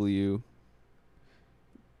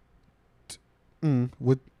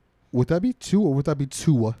 Would that be two or would that be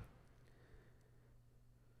Tua?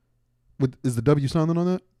 Is the W silent on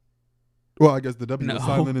that? Well, I guess the W is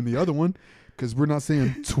silent in the other one because we're not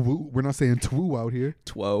saying two. We're not saying two out here.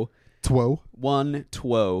 Two. 1,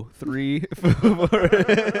 2, 3, 4.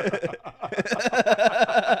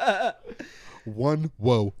 1,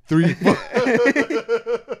 whoa, 3, 4.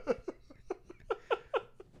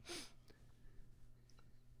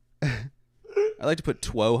 I like to put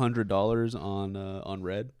 $1,200 on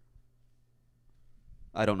red.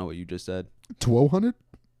 I don't know what you just said. 1,200.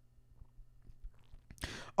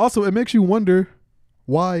 Also, it makes you wonder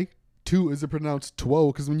why 2 isn't pronounced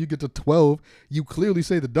 12, because when you get to 12, you clearly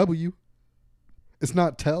say the W. It's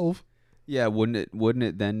not 12. Yeah, wouldn't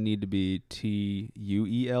it then need to be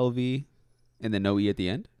TUELV and then no E at the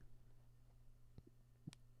end?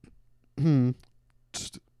 12.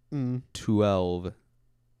 12.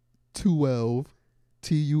 TUELVE.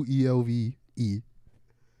 211.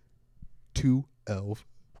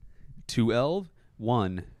 211.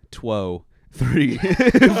 1, 12, 3,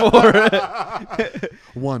 4.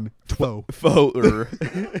 1, 12. Four.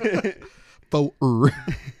 Four.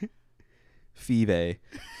 Five.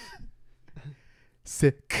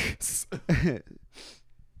 6.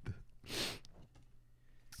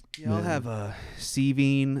 Yeah, I'll have a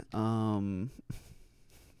Sevine.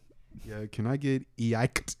 Yeah, can I get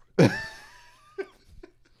eiked?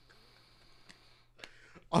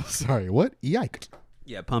 Oh, sorry. What? Eiked.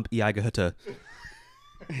 Yeah, pump Iagahutta.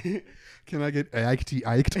 Can I get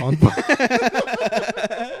eiked on?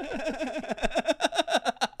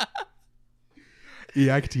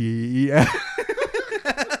 Eiked.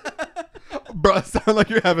 Bro, it sounds like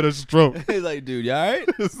you're having a stroke. He's like, dude, you all right?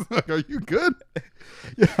 It's like, are you good?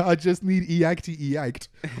 Yeah, I just need eiked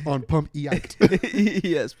on pump eiked.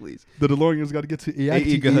 Yes, please. The DeLorean's got to get to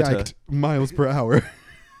eiked miles per hour.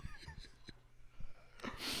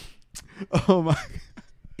 Oh my.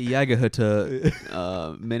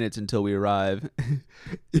 Iagahutta minutes until we arrive.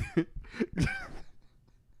 Could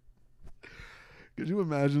you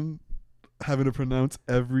imagine having to pronounce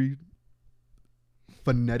every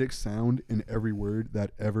phonetic sound in every word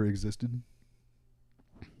that ever existed?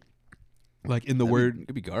 Like in the word, it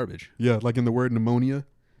could be garbage. Yeah, like in the word pneumonia,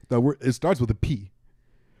 that word, it starts with a P.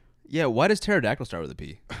 Yeah, why does pterodactyl start with a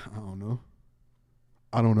P? I don't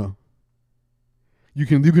know. You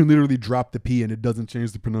can literally drop the P and it doesn't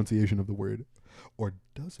change the pronunciation of the word, or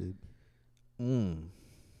does it?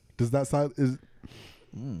 Does that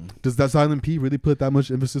silent P really put that much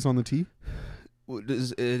emphasis on the T?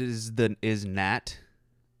 Does it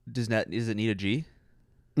need a G?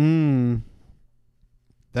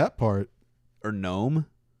 That part. Or gnome?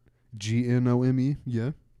 GNOME,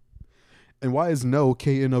 yeah. And why is no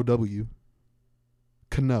KNOW?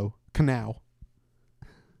 Canal.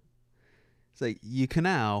 It's like you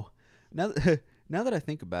canal. Now that I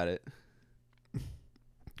think about it.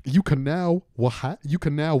 You canal what? You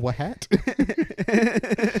canal what?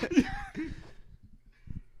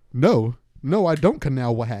 No, I don't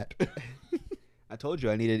canal what. I told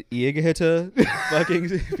you I needed Iagahutta fucking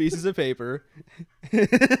pieces of paper.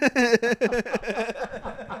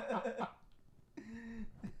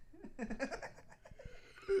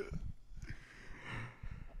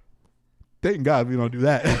 Thank God we don't do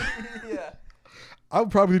that. Yeah. I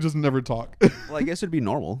would probably just never talk. Well, I guess it'd be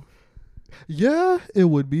normal. Yeah, it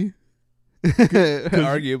would be.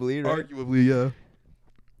 Arguably, right? Arguably, yeah.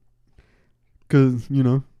 Because,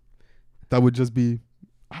 that would just be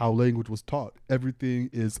how language was taught. Everything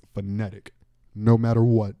is phonetic, no matter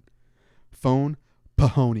what. Phone,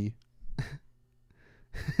 pahoni.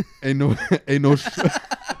 ain't no.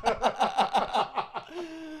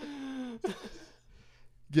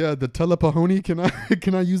 Yeah, the telepahoni.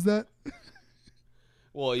 Can I use that?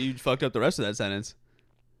 Well, you fucked up the rest of that sentence.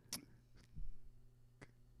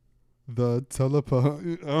 The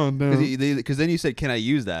telepahoni. Oh no. Because then you said, "Can I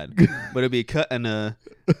use that?" But it'd be cut and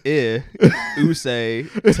use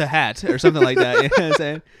to hat or something like that. You know what I'm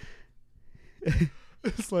saying?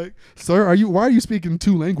 It's like, sir, why are you speaking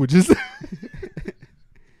 2 languages?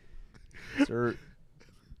 Sir,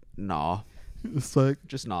 nah. It's like,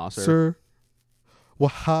 just nah, sir. Sir, well,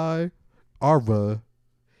 hi, Arva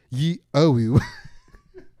Ye Owu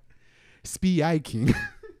Spiaking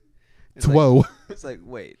It's like, Two. it's like,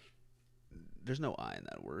 wait, there's no I in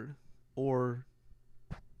that word. Or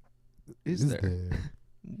is there?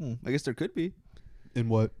 I guess there could be. In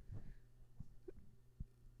what?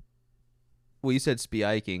 Well, you said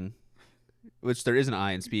spiaking, which there is an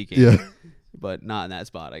I in speaking. Yeah. But not in that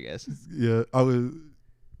spot, I guess. Yeah. I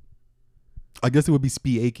guess it would be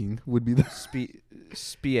spiaking would be the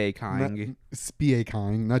Spiaking.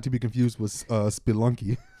 spiaking, not to be confused with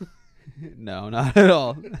spelunky. No, not at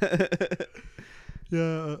all.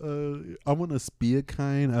 Yeah, I want to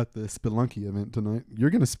spiakine at the spelunky event tonight. You're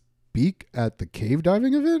gonna speak at the cave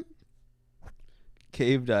diving event?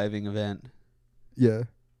 Cave diving event. Yeah.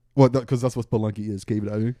 Well, because that's what spelunky is, cave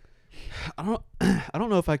diving. I don't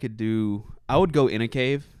know if I could do. I would go in a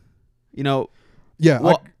cave. You know. Yeah,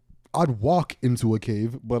 Well, I'd walk into a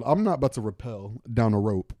cave, but I'm not about to rappel down a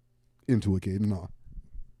rope into a cave. Nah.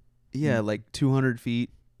 yeah, like 200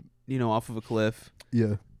 feet. You know, off of a cliff.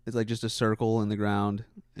 Yeah. It's like just a circle in the ground,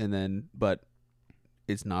 and then but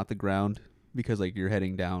it's not the ground because like you're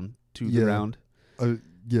heading down to the Yeah. ground.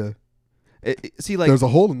 Yeah. See, like There's a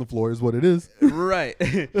hole in the floor, is what it is. right.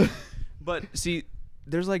 But see,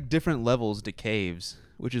 there's like different levels to caves,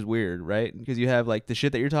 which is weird, right? Because you have like the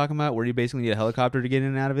shit that you're talking about, where you basically need a helicopter to get in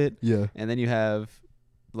and out of it, Yeah. and then you have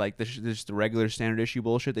like just the regular standard issue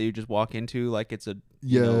bullshit that you just walk into like it's a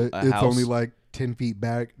Yeah, a it's house. only like 10 feet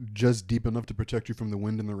back, just deep enough to protect you from the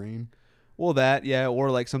wind and the rain. Well, that yeah, or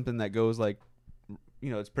like something that goes like,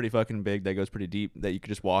 it's pretty fucking big that goes pretty deep that you could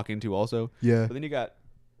just walk into also. Yeah. But then you got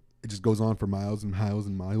It just goes on for miles and miles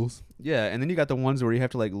and miles. yeah, and then you got the ones where you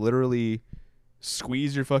have to like literally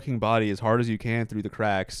squeeze your fucking body as hard as you can through the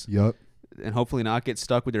cracks Yup. and hopefully not get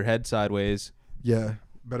stuck with your head sideways. Yeah.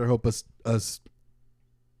 Better hope us.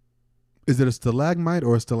 Is it a stalagmite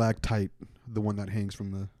or a stalactite? The one that hangs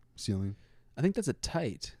from the ceiling. I think that's a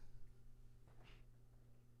tight.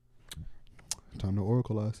 Time to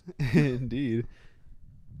oracleize. Indeed.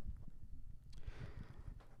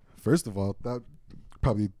 First of all, I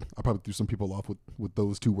probably threw some people off with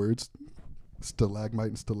those two words, stalagmite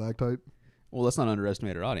and stalactite. Well, let's not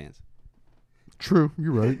underestimate our audience. True,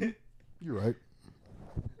 you're right. You're right.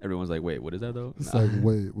 Everyone's like, wait, what is that though? It's Nah. like,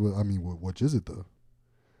 wait, well, I mean, what is it though?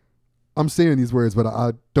 I'm saying these words, but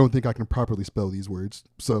I don't think I can properly spell these words.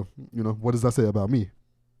 So, what does that say about me?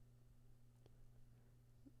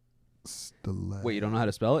 Wait, you don't know how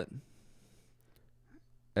to spell it?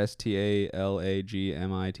 Stalagmite.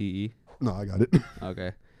 No, I got it.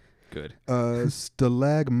 Okay, good.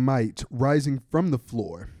 Stalagmite rising from the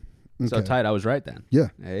floor. So Okay. tight, I was right then. Yeah.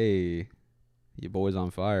 Hey, you boys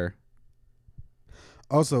on fire.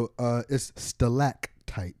 Also, it's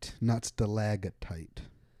stalactite, not stalagtite.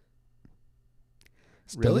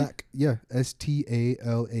 Really? Yeah,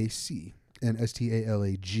 STALAC and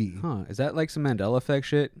STALAG. Huh? Is that like some Mandela effect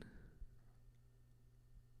shit?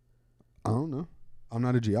 I don't know. I'm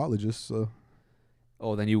not a geologist, so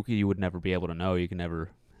Oh, then you would never be able to know. You can never,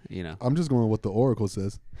 I'm just going with what the oracle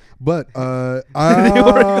says. But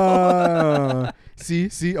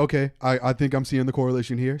see, okay. I think I'm seeing the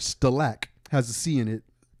correlation here. Stalac has a C in it.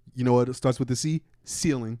 You know what? It starts with the C.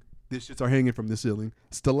 Ceiling. These shits are hanging from the ceiling.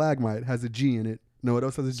 Stalagmite has a G in it. Know what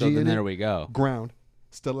else has a G So then in there it? we go. Ground.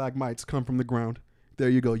 Stalagmites come from the ground. There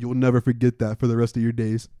you go. You'll never forget that for the rest of your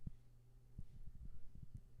days.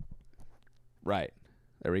 Right.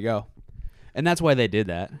 There we go. And that's why they did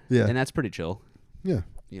that. Yeah. And that's pretty chill. Yeah.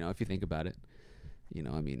 If you think about it.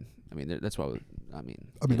 That's why.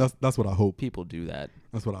 That's what I hope. People do that.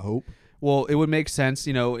 That's what I hope. Well, it would make sense.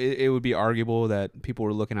 It would be arguable that people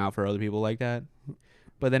were looking out for other people like that.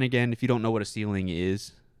 But then again, if you don't know what a ceiling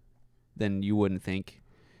is, then you wouldn't think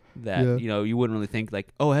that. Yeah. You wouldn't really think like,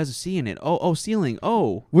 oh, it has a C in it. Oh, ceiling.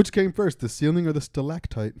 Oh. Which came first, the ceiling or the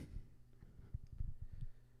stalactite?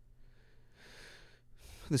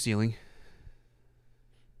 The ceiling.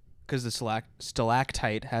 Because the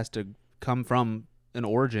stalactite has to come from an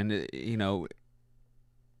origin.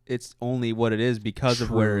 It's only what it is because of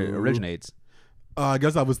where it True. originates. I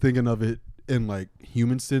guess I was thinking of it in like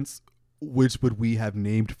human sense. Which would we have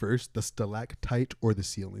named first, the stalactite or the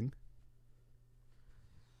ceiling?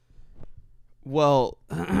 Well,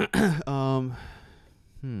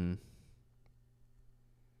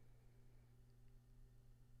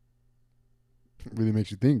 Really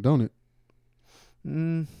makes you think, don't it?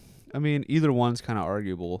 Either one's kind of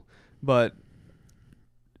arguable, but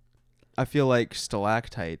I feel like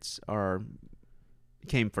stalactites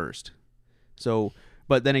came first. So,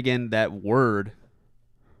 but then again, that word.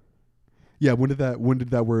 Yeah, when did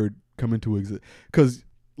that word come into existence? Because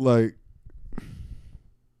like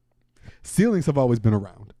ceilings have always been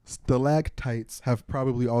around. Stalactites have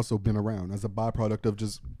probably also been around as a byproduct of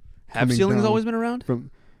just Have coming ceilings down always been around?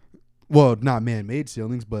 from, well, not man-made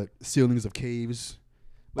ceilings, but ceilings of caves.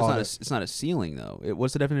 But all it's not, that. it's not a ceiling, though.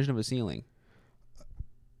 What's the definition of a ceiling?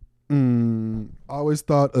 I always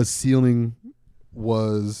thought a ceiling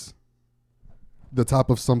was the top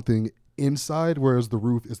of something inside, whereas the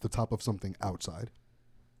roof is the top of something outside.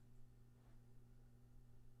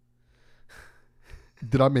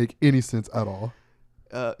 Did I make any sense at all?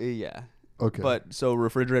 Yeah. Okay. But so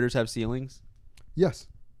refrigerators have ceilings? Yes.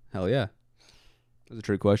 Hell yeah. That's a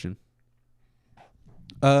trick question.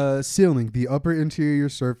 Ceiling, the upper interior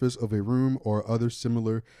surface of a room or other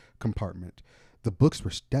similar compartment. The books were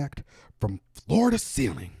stacked from floor to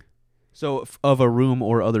ceiling. So of a room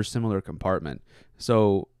or other similar compartment.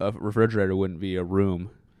 So a refrigerator wouldn't be a room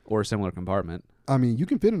or a similar compartment. I mean, you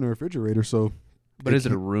can fit in a refrigerator, so. But is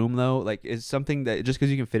it a room though? Like, is something that just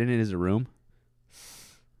because you can fit in it is a room?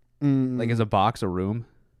 Like, is a box a room?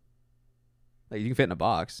 Like, you can fit in a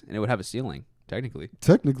box and it would have a ceiling, technically.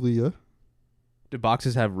 Technically, yeah. Do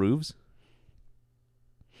boxes have roofs?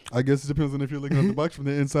 I guess it depends on if you're looking at the box from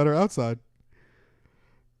the inside or outside.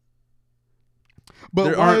 But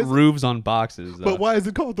There aren't roofs on boxes, though. But why is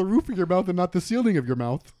it called the roof of your mouth and not the ceiling of your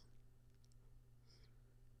mouth?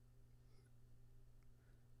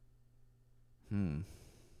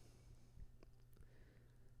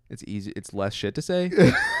 It's easy. It's less shit to say,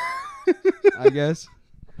 I guess.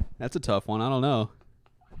 That's a tough one. I don't know.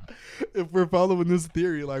 If we're following this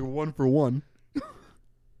theory, like one for one.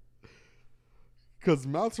 Because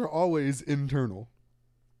mouths are always internal.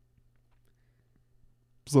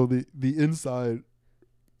 So the inside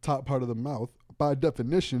top part of the mouth, by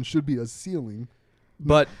definition, should be a ceiling.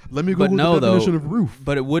 But let me go but with no, the definition though, of roof.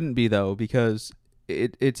 But it wouldn't be, though, because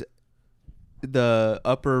it's the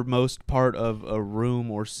uppermost part of a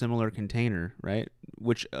room or similar container, right?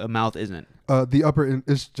 Which a mouth isn't. The upper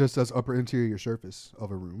it's just as upper interior surface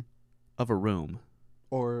of a room. Of a room.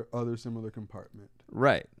 Or other similar compartment.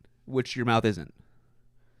 Right. Which your mouth isn't.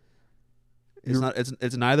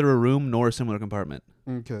 It's neither a room nor a similar compartment.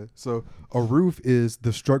 Okay. So a roof is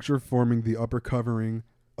the structure forming the upper covering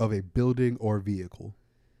of a building or vehicle.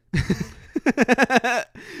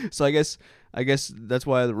 So I guess that's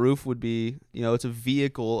why the roof would be, it's a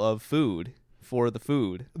vehicle of food for the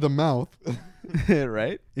food. The mouth.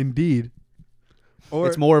 Right? Indeed. Or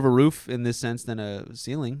it's more of a roof in this sense than a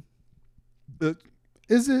ceiling.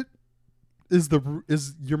 Is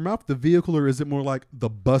your mouth the vehicle, or is it more like the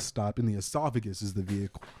bus stop and the esophagus is the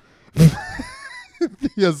vehicle?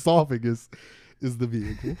 The esophagus is the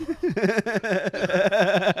vehicle.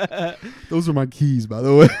 Those are my keys, by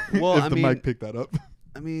the way. Well, if the mic picked that up.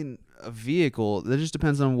 I mean, a vehicle, that just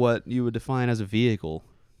depends on what you would define as a vehicle.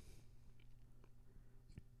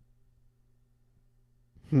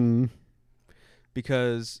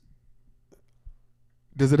 Because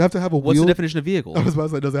does it have to have a wheel? What's the definition of vehicle? I was about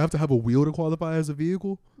to say, does it have to have a wheel to qualify as a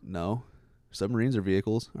vehicle? No. Submarines are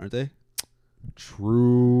vehicles, aren't they?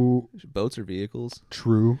 True. Boats are vehicles.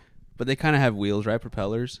 True. But they kind of have wheels, right?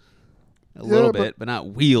 Propellers. A little bit, but not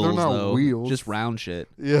wheels, they're not though. wheels. Just round shit.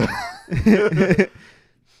 Yeah.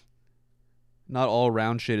 Not all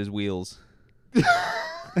round shit is wheels.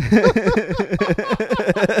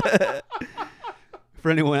 For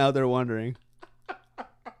anyone out there wondering.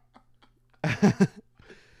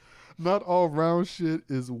 Not all round shit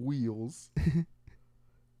is wheels.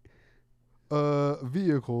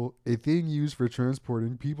 Vehicle, a thing used for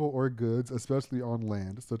transporting people or goods, especially on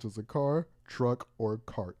land, such as a car, truck, or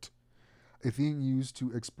cart. A thing used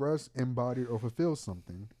to express, embody, or fulfill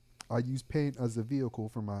something. I use paint as a vehicle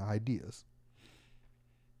for my ideas.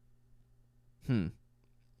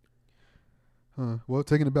 Well,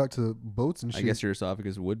 taking it back to boats and shit. I guess your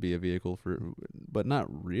esophagus would be a vehicle but not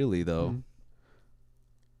really, though.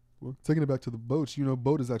 Well, taking it back to the boats,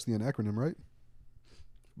 boat is actually an acronym, right?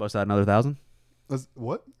 Bust out another 1,000?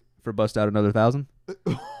 What? For bust out another 1,000?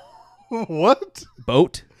 What?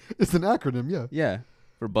 Boat? It's an acronym, yeah. Yeah.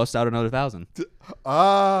 For bust out another 1,000.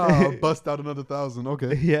 Bust out another 1,000.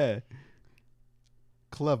 Okay. Yeah.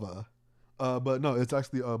 Clever. But no, it's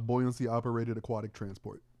actually a buoyancy operated aquatic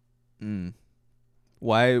transport.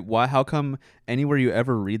 Why? How come anywhere you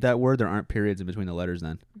ever read that word, there aren't periods in between the letters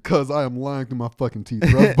then? Because I am lying through my fucking teeth,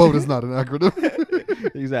 bro. Boat is not an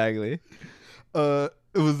acronym. Exactly.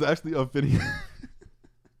 It was actually a Phineas.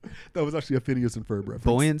 That was actually a Phineas and Ferb reference.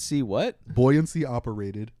 Buoyancy what? Buoyancy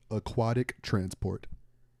operated aquatic transport.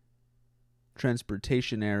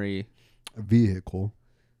 Transportationary. Vehicle.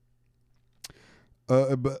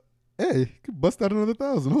 But hey, bust out another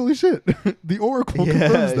 1,000. Holy shit. The Oracle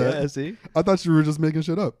confirms that. Yeah, see? I thought you were just making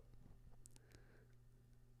shit up.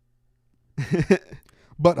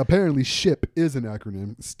 But apparently SHIP is an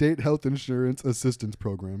acronym. State Health Insurance Assistance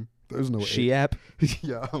Program. There's no SHIAP.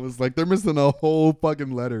 Yeah, I was like, they're missing a whole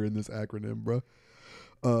fucking letter in this acronym, bro.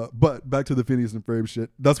 But back to the Phineas and Ferb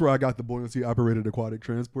shit. That's where I got the buoyancy operated aquatic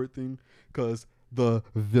transport thing. Because the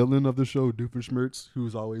villain of the show, Doofenshmirtz,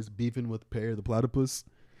 who's always beefing with Pear the platypus,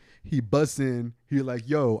 he busts in. He's like,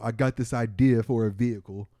 yo, I got this idea for a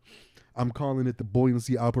vehicle. I'm calling it the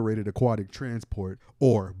buoyancy operated aquatic transport,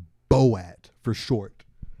 or BOAT for short.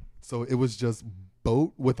 So it was just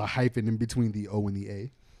boat with a hyphen in between the O and the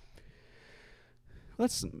A.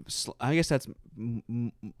 I guess that's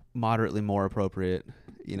moderately more appropriate,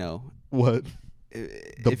 you know. What?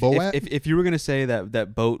 The BOAT? If you were going to say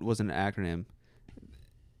that boat was an acronym,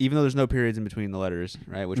 even though there's no periods in between the letters,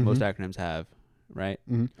 right, which most acronyms have, right,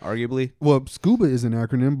 arguably. Well, SCUBA is an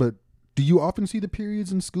acronym, but do you often see the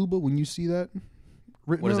periods in SCUBA when you see that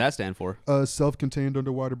written What does out? that stand for? Self-contained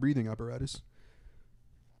underwater breathing apparatus.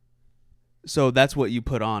 So that's what you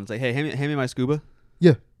put on. It's like, hey, hand me my scuba.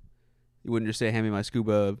 Yeah. You wouldn't just say, hand me my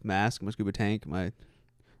scuba mask, my scuba tank, my...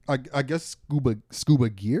 I guess scuba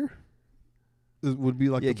gear would be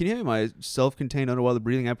like... Yeah, can you hand me my self-contained underwater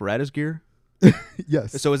breathing apparatus gear?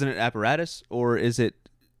 Yes. So is it an apparatus, or is it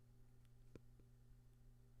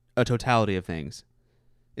a totality of things?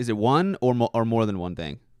 Is it one or more than one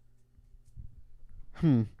thing?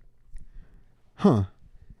 Huh.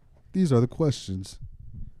 These are the questions.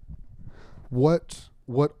 What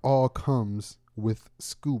all comes with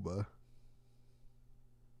scuba?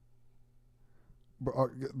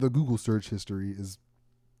 The Google search history is...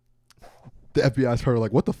 The FBI's probably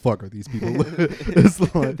like, what the fuck are these people? It's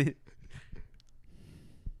like...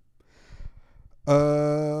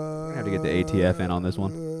 I have to get the ATF in on this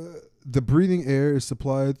one. The breathing air is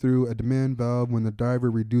supplied through a demand valve when the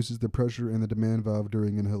diver reduces the pressure in the demand valve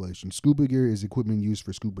during inhalation. Scuba gear is equipment used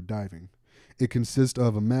for scuba diving. It consists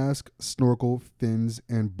of a mask, snorkel, fins,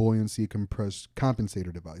 and buoyancy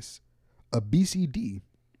compensator device. A BCD.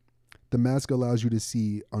 The mask allows you to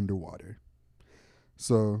see underwater.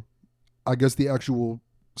 So, I guess the actual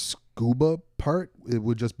scuba part, it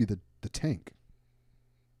would just be the tank.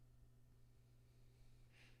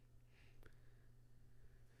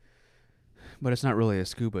 But it's not really a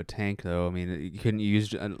scuba tank, though. I mean, you couldn't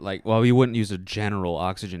use you wouldn't use a general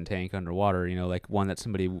oxygen tank underwater. You know, like one that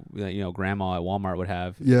somebody, grandma at Walmart would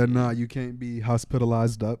have. Yeah, nah, you can't be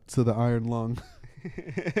hospitalized up to the iron lung.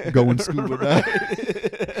 Going scuba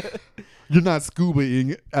diving. You're not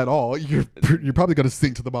scubaing at all. You're probably gonna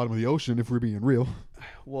sink to the bottom of the ocean if we're being real.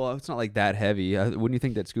 Well, it's not like that heavy. Wouldn't you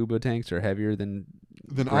think that scuba tanks are heavier than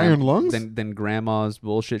iron lungs? Than grandma's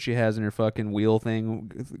bullshit she has in her fucking wheel thing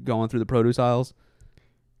going through the produce aisles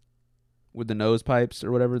with the nose pipes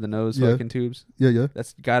or whatever, the nose fucking tubes. Yeah.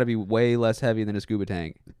 That's got to be way less heavy than a scuba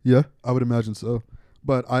tank. Yeah, I would imagine so.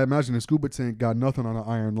 But I imagine a scuba tank got nothing on an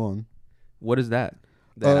iron lung. What is that?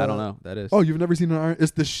 I don't know. That is. Oh, you've never seen an iron?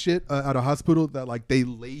 It's the shit at a hospital that like they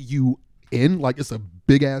lay you in, like it's a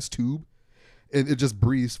big ass tube, and it just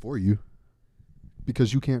breathes for you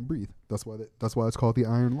because you can't breathe. That's why it's called the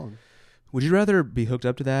iron lung. Would you rather be hooked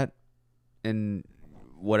up to that and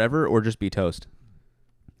whatever, or just be toast?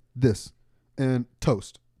 This and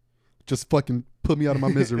toast. Just fucking put me out of my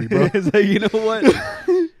misery, bro. It's like, you know what?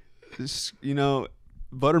 Just,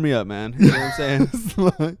 butter me up, man. You know what I'm saying? It's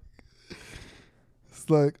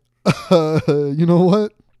like, you know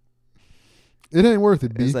what? It ain't worth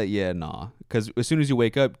it, B. It's like, yeah, nah. Because as soon as you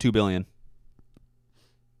wake up, $2 billion.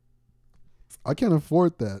 I can't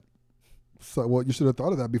afford that. So, well, you should have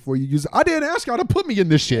thought of that before you use it. I didn't ask y'all to put me in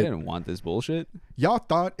this shit. I didn't want this bullshit. Y'all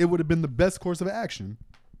thought it would have been the best course of action.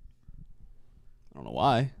 I don't know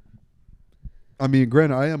why. I mean,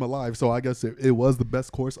 granted, I am alive, so I guess it was the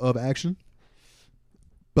best course of action.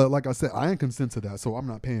 But like I said, I ain't consent to that, so I'm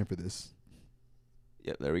not paying for this.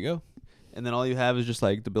 Yep, there we go. And then all you have is just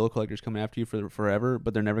like the bill collectors coming after you for forever,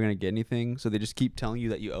 but they're never going to get anything. So they just keep telling you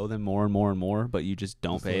that you owe them more and more and more, but you just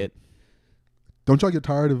don't pay it. Don't y'all get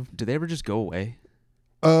tired of... Do they ever just go away?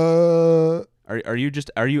 Are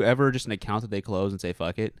you ever just an account that they close and say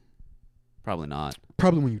fuck it? Probably not.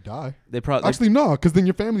 Probably when you die. They probably actually no, because then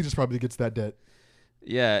your family just probably gets that debt.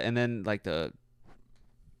 Yeah, and then like the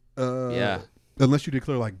unless you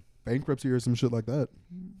declare like bankruptcy or some shit like that.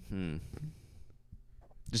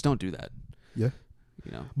 Just don't do that. Yeah.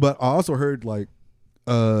 You know. But I also heard like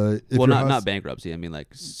not bankruptcy. I mean like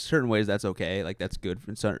certain ways that's okay. Like that's good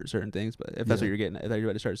for certain things, but if that's what you're getting, I thought you were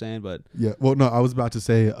about to start saying, but yeah. Well, no, I was about to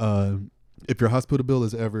say if your hospital bill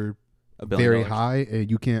is ever very high and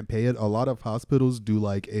you can't pay it, a lot of hospitals do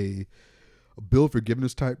like a bill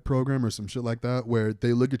forgiveness type program or some shit like that where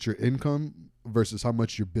they look at your income versus how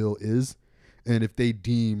much your bill is, And if they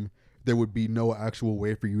deem there would be no actual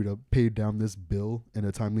way for you to pay down this bill in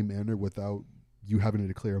a timely manner without you having to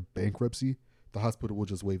declare bankruptcy, the hospital will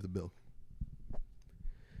just waive the bill.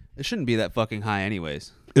 It shouldn't be that fucking high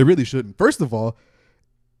anyways. It really shouldn't. First of all,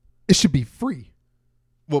 it should be free.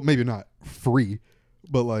 Well, maybe not free,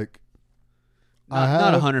 but like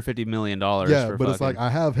Not $150 million. Yeah, for but it's like I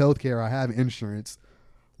have healthcare, I have insurance.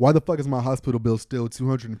 Why the fuck is my hospital bill still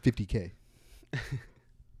 $250K?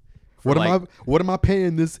 What am I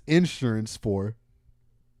paying this insurance for?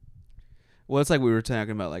 Well, it's like we were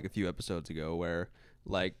talking about like a few episodes ago, where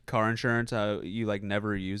like car insurance, you like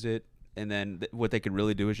never use it, and then what they could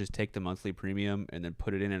really do is just take the monthly premium and then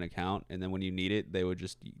put it in an account, and then when you need it, they would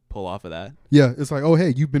just pull off of that. Yeah, it's like, oh hey,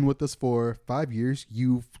 you've been with us for 5 years,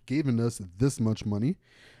 you've given us this much money,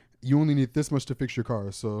 you only need this much to fix your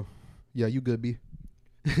car, so yeah, you good, B.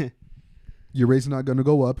 Your rate's not gonna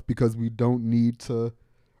go up because we don't need to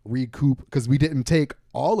recoup because we didn't take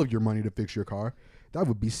all of your money to fix your car. That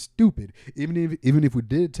would be stupid. Even if we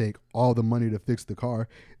did take all the money to fix the car,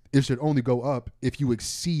 it should only go up if you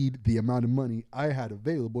exceed the amount of money I had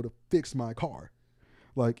available to fix my car.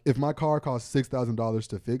 Like if my car cost $6,000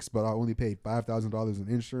 to fix, but I only paid $5,000 in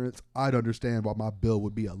insurance, I'd understand why my bill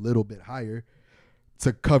would be a little bit higher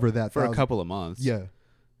to cover that for a couple of months. Yeah,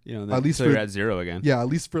 then, at least so you're at zero again. Yeah, at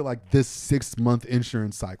least for like this 6-month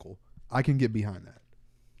insurance cycle, I can get behind that.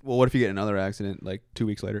 Well, what if you get another accident like 2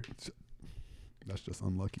 weeks later? That's just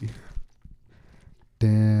unlucky.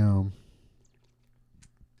 Damn.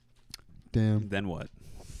 Then what?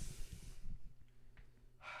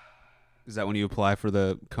 Is that when you apply for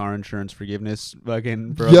the car insurance forgiveness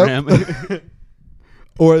fucking program? Yep.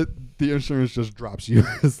 Or the insurance just drops you.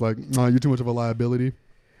 It's like, no, you're too much of a liability.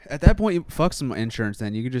 At that point, you fuck some insurance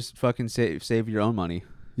then. You could just fucking save your own money.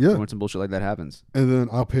 Yeah. When some bullshit like that happens. And then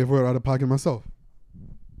I'll pay for it out of pocket myself.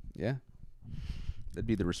 Yeah. That'd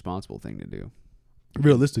be the responsible thing to do.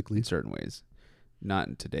 Realistically. In certain ways. Not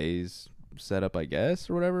in today's setup, I guess,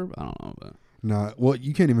 or whatever. I don't know. But nah. Well,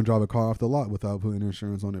 you can't even drive a car off the lot without putting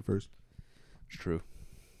insurance on it first. It's true.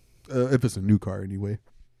 If it's a new car anyway.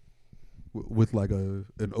 With like an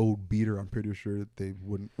old beater, I'm pretty sure they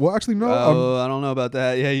wouldn't. Well, actually, no. I don't know about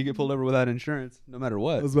that. Yeah, you get pulled over without insurance, no matter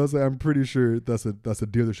what. I was about to say, I'm pretty sure that's a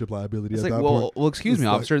dealership liability. It's at like, that point. Well, excuse me,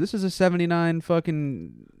 officer. This is a '79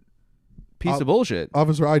 fucking piece of bullshit.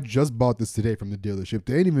 Officer, I just bought this today from the dealership.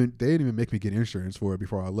 They didn't even make me get insurance for it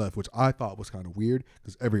before I left, which I thought was kind of weird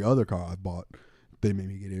because every other car I bought, they made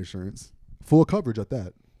me get insurance, full coverage at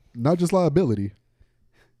that, not just liability.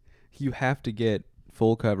 You have to get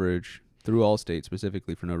full coverage through Allstate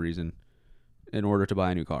specifically for no reason in order to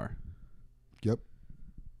buy a new car. Yep.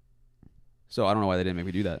 So I don't know why they didn't make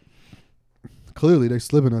me do that. Clearly, they're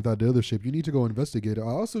slipping at that dealership. You need to go investigate it. I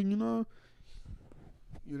also, you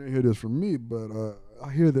didn't hear this from me, but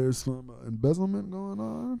I hear there's some embezzlement going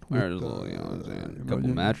on. There's a little, what I'm saying, a couple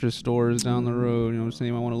mattress stores down the road, you know what I'm saying,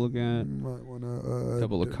 you might want to look at. You might want to. A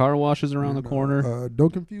couple of car washes around the corner.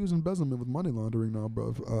 Don't confuse embezzlement with money laundering now,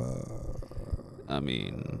 bro. I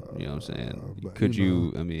mean, you know what I'm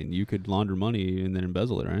saying? You could launder money and then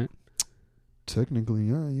embezzle it, right? Technically,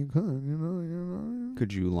 yeah, you could.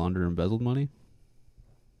 Could you launder embezzled money?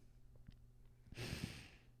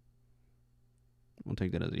 I'll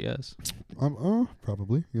take that as a yes.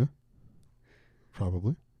 Probably, yeah.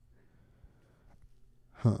 Probably.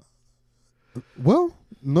 Huh. Well,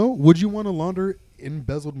 no. Would you want to launder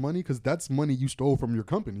embezzled money? Because that's money you stole from your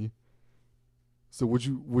company. So would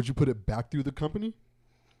you put it back through the company?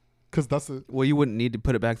 Because that's a... Well, you wouldn't need to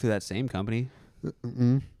put it back through that same company.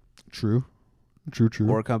 True.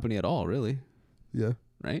 Or a company at all, really. Yeah.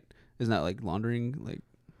 Right? Isn't that like laundering?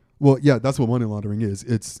 Well, yeah, that's what money laundering is.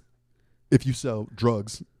 It's if you sell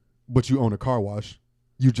drugs, but you own a car wash,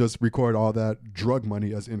 you just record all that drug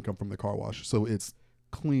money as income from the car wash. So it's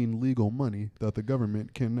clean, legal money that the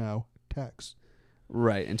government can now tax.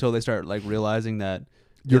 Right. Until they start realizing that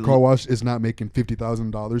your car wash is not making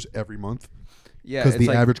 $50,000 every month. Yeah, because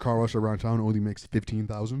the average car wash around town only makes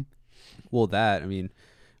 $15,000. Well,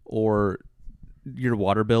 or your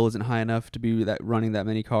water bill isn't high enough to be running that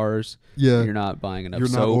many cars. Yeah, you're not buying enough.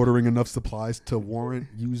 You're not ordering enough supplies to warrant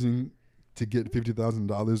using to get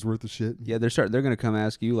 $50,000 worth of shit. Yeah, they're gonna come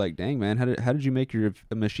ask you dang man, how did you make your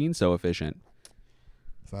machine so efficient?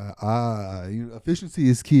 So efficiency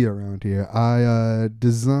is key around here. I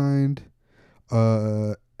designed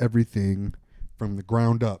everything from the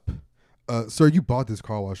ground up. Sir, you bought this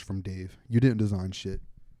car wash from Dave. You didn't design shit.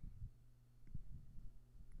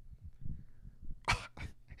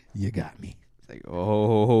 You got me. It's like,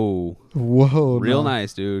 oh, whoa, real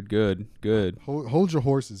nice, dude. Good. Hold your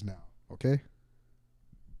horses now, okay?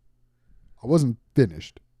 I wasn't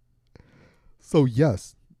finished. So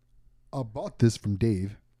yes, I bought this from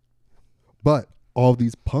Dave, but all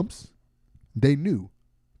these pumps, they knew.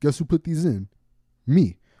 Guess who put these in?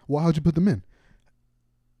 Me. Well, how'd you put them in?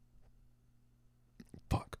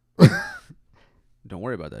 Fuck. Don't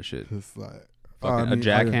worry about that shit. It's like, Fucking a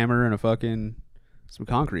jackhammer and a fucking some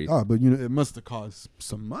concrete. But it must have cost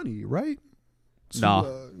some money, right? Nah,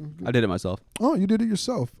 I did it myself. Oh, you did it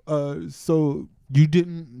yourself. So you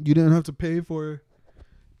didn't have to pay for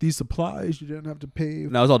these supplies. You didn't have to pay.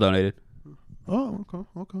 No, it was all donated. Oh,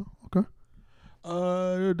 okay.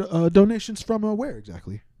 Donations from where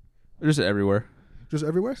exactly? Just everywhere. Just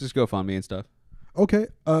everywhere. Just GoFundMe and stuff. Okay.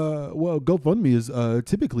 Well, GoFundMe is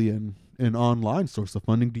typically an online source of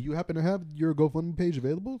funding. Do you happen to have your GoFundMe page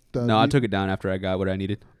available? No, I took it down after I got what I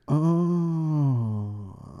needed.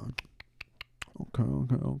 Oh.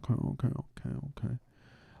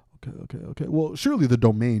 Okay. Well, surely the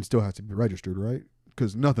domain still has to be registered, right?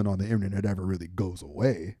 Because nothing on the internet ever really goes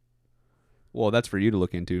away. Well, that's for you to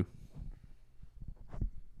look into.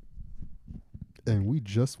 And we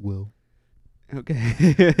just will. Okay.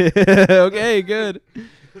 Okay, good.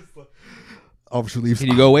 Officer leaves. Can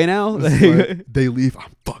you go away now? Like, they leave.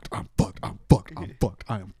 I'm fucked. I am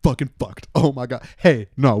fucking fucked. Oh my God. Hey,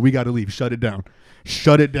 no, we got to leave. Shut it down.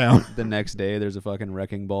 The next day, there's a fucking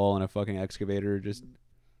wrecking ball and a fucking excavator just...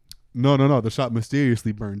 No. The shop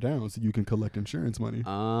mysteriously burned down so you can collect insurance money.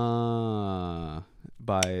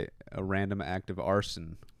 By a random act of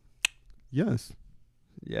arson. Yes.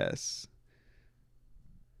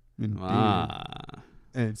 Indeed.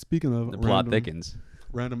 And speaking of the plot thickens.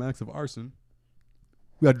 Random acts of arson,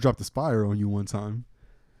 we had to drop the spire on you one time.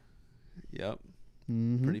 Yep.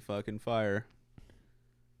 Mm-hmm. Pretty fucking fire.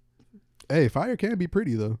 Hey, fire can be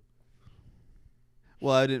pretty though.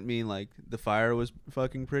 Well, I didn't mean like the fire was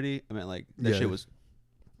fucking pretty. I meant like that shit was...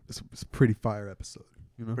 It's a pretty fire episode,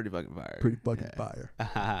 you know? Pretty fucking fire. Pretty fucking fire.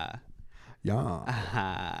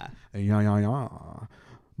 Yeah. Yeah.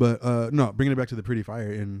 But no, bringing it back to the pretty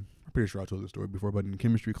fire, and I'm pretty sure I told this story before, but in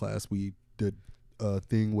chemistry class we did a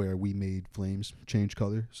thing where we made flames change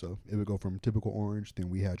color. So it would go from typical orange, then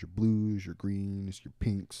we had your blues, your greens, your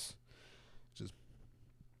pinks.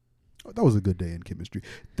 That was a good day in chemistry.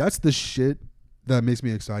 That's the shit that makes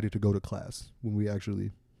me excited to go to class, when we actually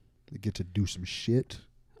get to do some shit.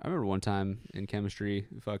 I remember one time in chemistry,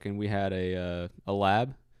 we had a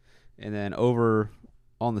lab, and then over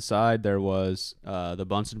on the side there was the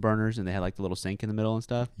Bunsen burners, and they had like the little sink in the middle and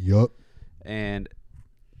stuff. Yup. And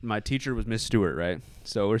my teacher was Miss Stewart, right?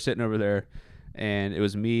 So we're sitting over there, and it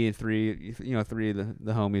was me and three of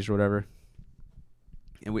the homies or whatever.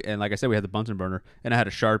 And like I said, we had the Bunsen burner, and I had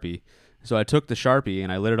a Sharpie. So I took the Sharpie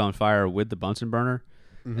and I lit it on fire with the Bunsen burner.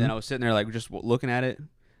 Mm-hmm. And I was sitting there like just looking at it.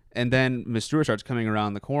 And then Miss Stewart starts coming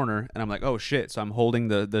around the corner, and I'm like, oh shit. So I'm holding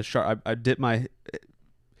the Sharp. I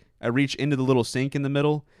reach into the little sink in the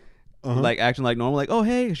middle, like acting like normal, like, oh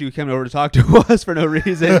hey, she was coming over to talk to us for no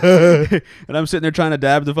reason. And I'm sitting there trying to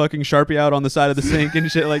dab the fucking Sharpie out on the side of the sink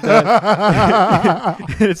and shit like that.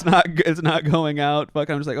 And it's not going out.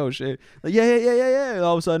 Fuck, I'm just like, oh shit. Like, yeah. And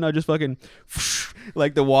all of a sudden I just fucking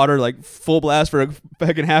like the water like full blast for a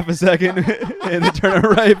fucking half a second and then turn it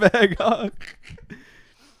right back on.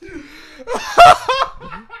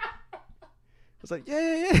 I was like,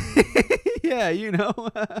 yeah. Yeah, you know.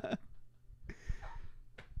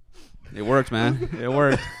 It worked, man. It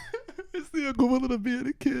worked. It's the equivalent of being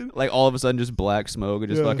a kid. Like all of a sudden, just black smoke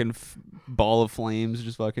and just fucking ball of flames,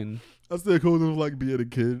 just fucking. That's the equivalent of like being a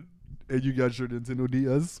kid, and you got your Nintendo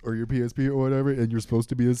DS or your PSP or whatever, and you're supposed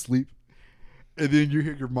to be asleep, and then you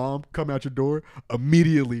hear your mom come out your door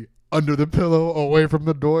immediately under the pillow, away from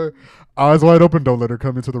the door, eyes wide open. Don't let her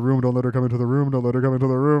come into the room. Don't let her come into the room. Don't let her come into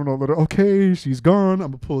the room. Don't let her. Okay, she's gone.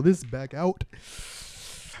 I'm gonna pull this back out.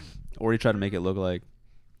 Or you try to make it look like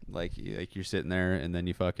you're sitting there, and then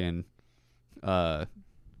you fucking, like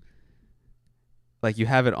you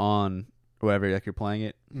have it on, or whatever, like you're playing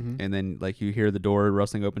it, and then like you hear the door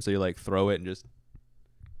rustling open, so you like throw it and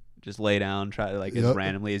just lay down, try to like as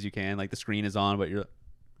randomly as you can, like the screen is on, but you're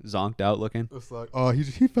zonked out looking. It's like, oh,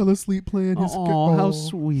 he fell asleep playing. Oh, how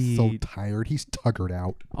sweet. So tired. He's tuggered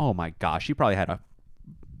out. Oh my gosh, you probably had a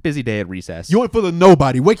busy day at recess. You ain't fooling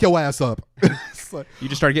nobody. Wake your ass up. Like, you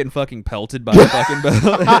just start getting fucking pelted by the fucking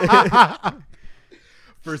bell.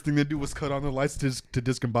 First thing they do was cut on the lights to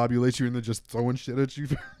discombobulate you, and then just throwing shit at you.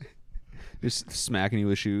 Just smacking you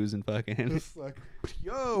with shoes and fucking. It's like,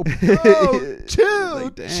 yo, chill,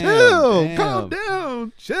 like, damn, chill, calm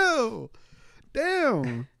down, chill,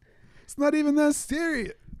 damn. It's not even that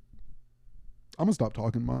serious. I'm gonna stop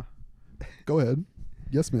talking, Ma. Go ahead.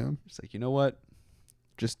 Yes, ma'am. It's like, you know what?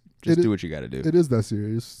 Just It do what you got to do. It is that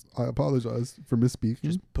serious. I apologize for misspeaking.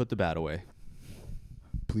 Just put the bat away.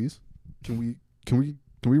 Please, can we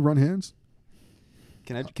run hands?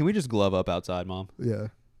 Can we just glove up outside, Mom? Yeah.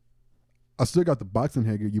 I still got the boxing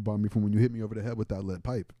hanger you bought me from when you hit me over the head with that lead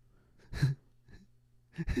pipe.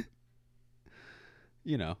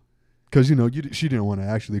 You know. Because, she didn't want to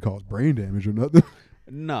actually cause brain damage or nothing.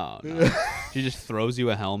 No. She just throws you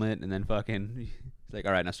a helmet and then fucking... It's like,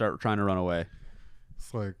 all right, now start trying to run away.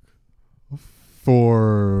 It's like,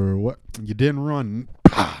 for what? You didn't run.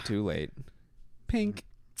 Too late. Pink.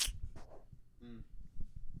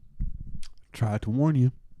 Tried to warn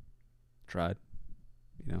you. Tried.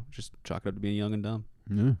 Just chalk it up to being young and dumb.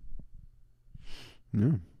 Yeah.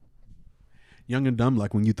 Yeah. Young and dumb,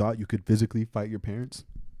 like when you thought you could physically fight your parents.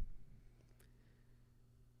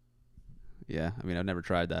 Yeah, I mean, I've never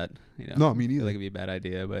tried that. No, me I feel neither. like it'd be a bad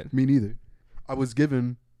idea, but Me neither. I was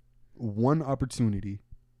given one opportunity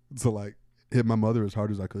to like hit my mother as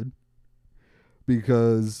hard as I could,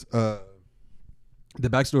 because the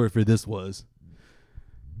backstory for this was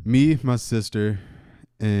me, my sister,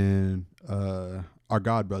 and our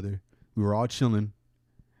god brother. We were all chilling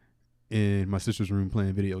in my sister's room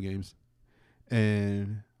playing video games,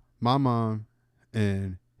 and my mom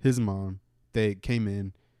and his mom, they came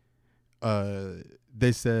in.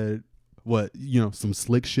 They said some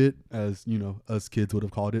slick shit, as us kids would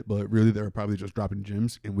have called it, but really they were probably just dropping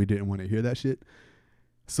gems, and we didn't want to hear that shit.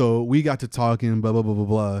 So we got to talking, blah blah blah blah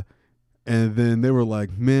blah, and then they were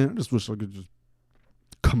like, "Man, I just wish I could just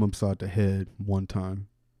come upside the head one time."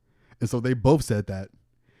 And so they both said that.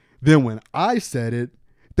 Then when I said it,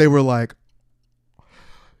 they were like,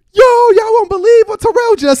 "Yo, y'all won't believe what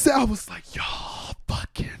Terrell just said." I was like, "Y'all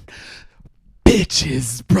fucking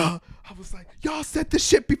bitches, bruh." I was like, y'all said the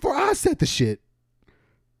shit before I said the shit.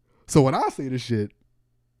 So when I say the shit,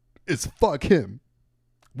 it's fuck him.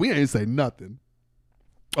 We ain't say nothing.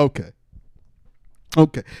 Okay.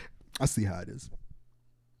 I see how it is.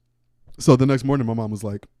 So the next morning, my mom was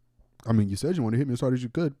like, I mean, you said you want to hit me as hard as you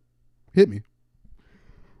could. Hit me.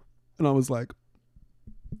 And I was like,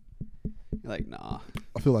 you're like, nah.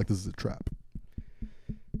 I feel like this is a trap.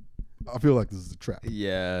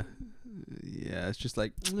 Yeah. Yeah, it's just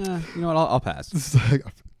like, nah, you know what, I'll pass. It's like,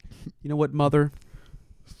 you know what, mother?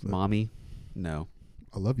 Mommy? No.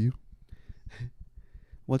 I love you.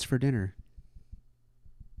 What's for dinner?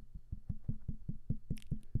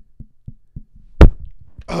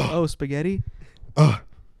 Oh, spaghetti?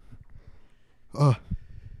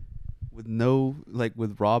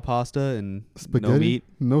 With raw pasta and Spaghetti? No meat?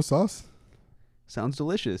 No sauce? Sounds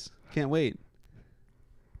delicious. Can't wait.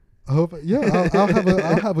 I hope, yeah,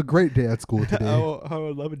 I'll have a great day at school today. I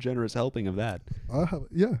would love a generous helping of that.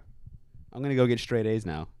 Yeah. I'm gonna go get straight A's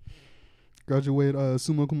now. Graduate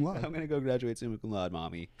summa cum laude. I'm gonna go graduate summa cum laude,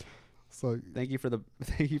 mommy. So Thank you for the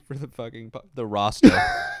fucking the roster.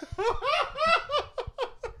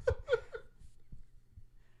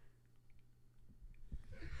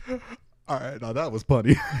 all right, now that was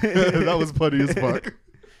funny. That was funny as fuck.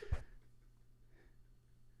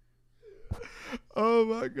 Oh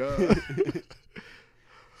my god.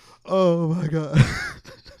 Oh my god.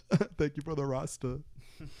 Thank you for the roster.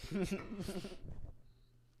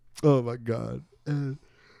 Oh my god. And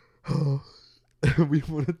we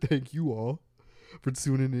want to thank you all for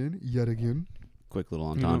tuning in yet again. Quick little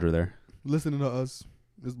entendre there. Listening to us.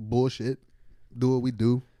 This bullshit. Do what we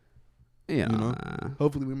do. Yeah.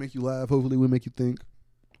 Hopefully we make you laugh. Hopefully we make you think.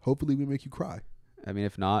 Hopefully we make you cry. I mean,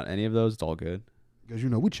 if not any of those, it's all good. Because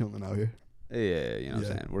we chilling out here. Yeah, you know what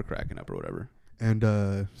I'm saying? We're cracking up or whatever.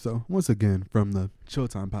 And so, once again, from the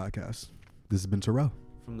Showtime Podcast, this has been Terrell.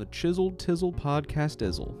 From the Chiseled Tizzle Podcast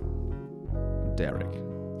Izzle, Derek.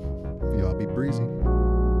 Y'all be breezy.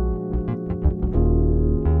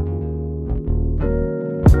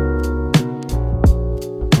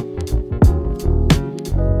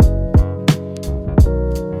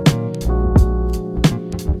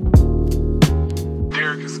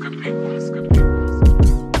 Derek is good people.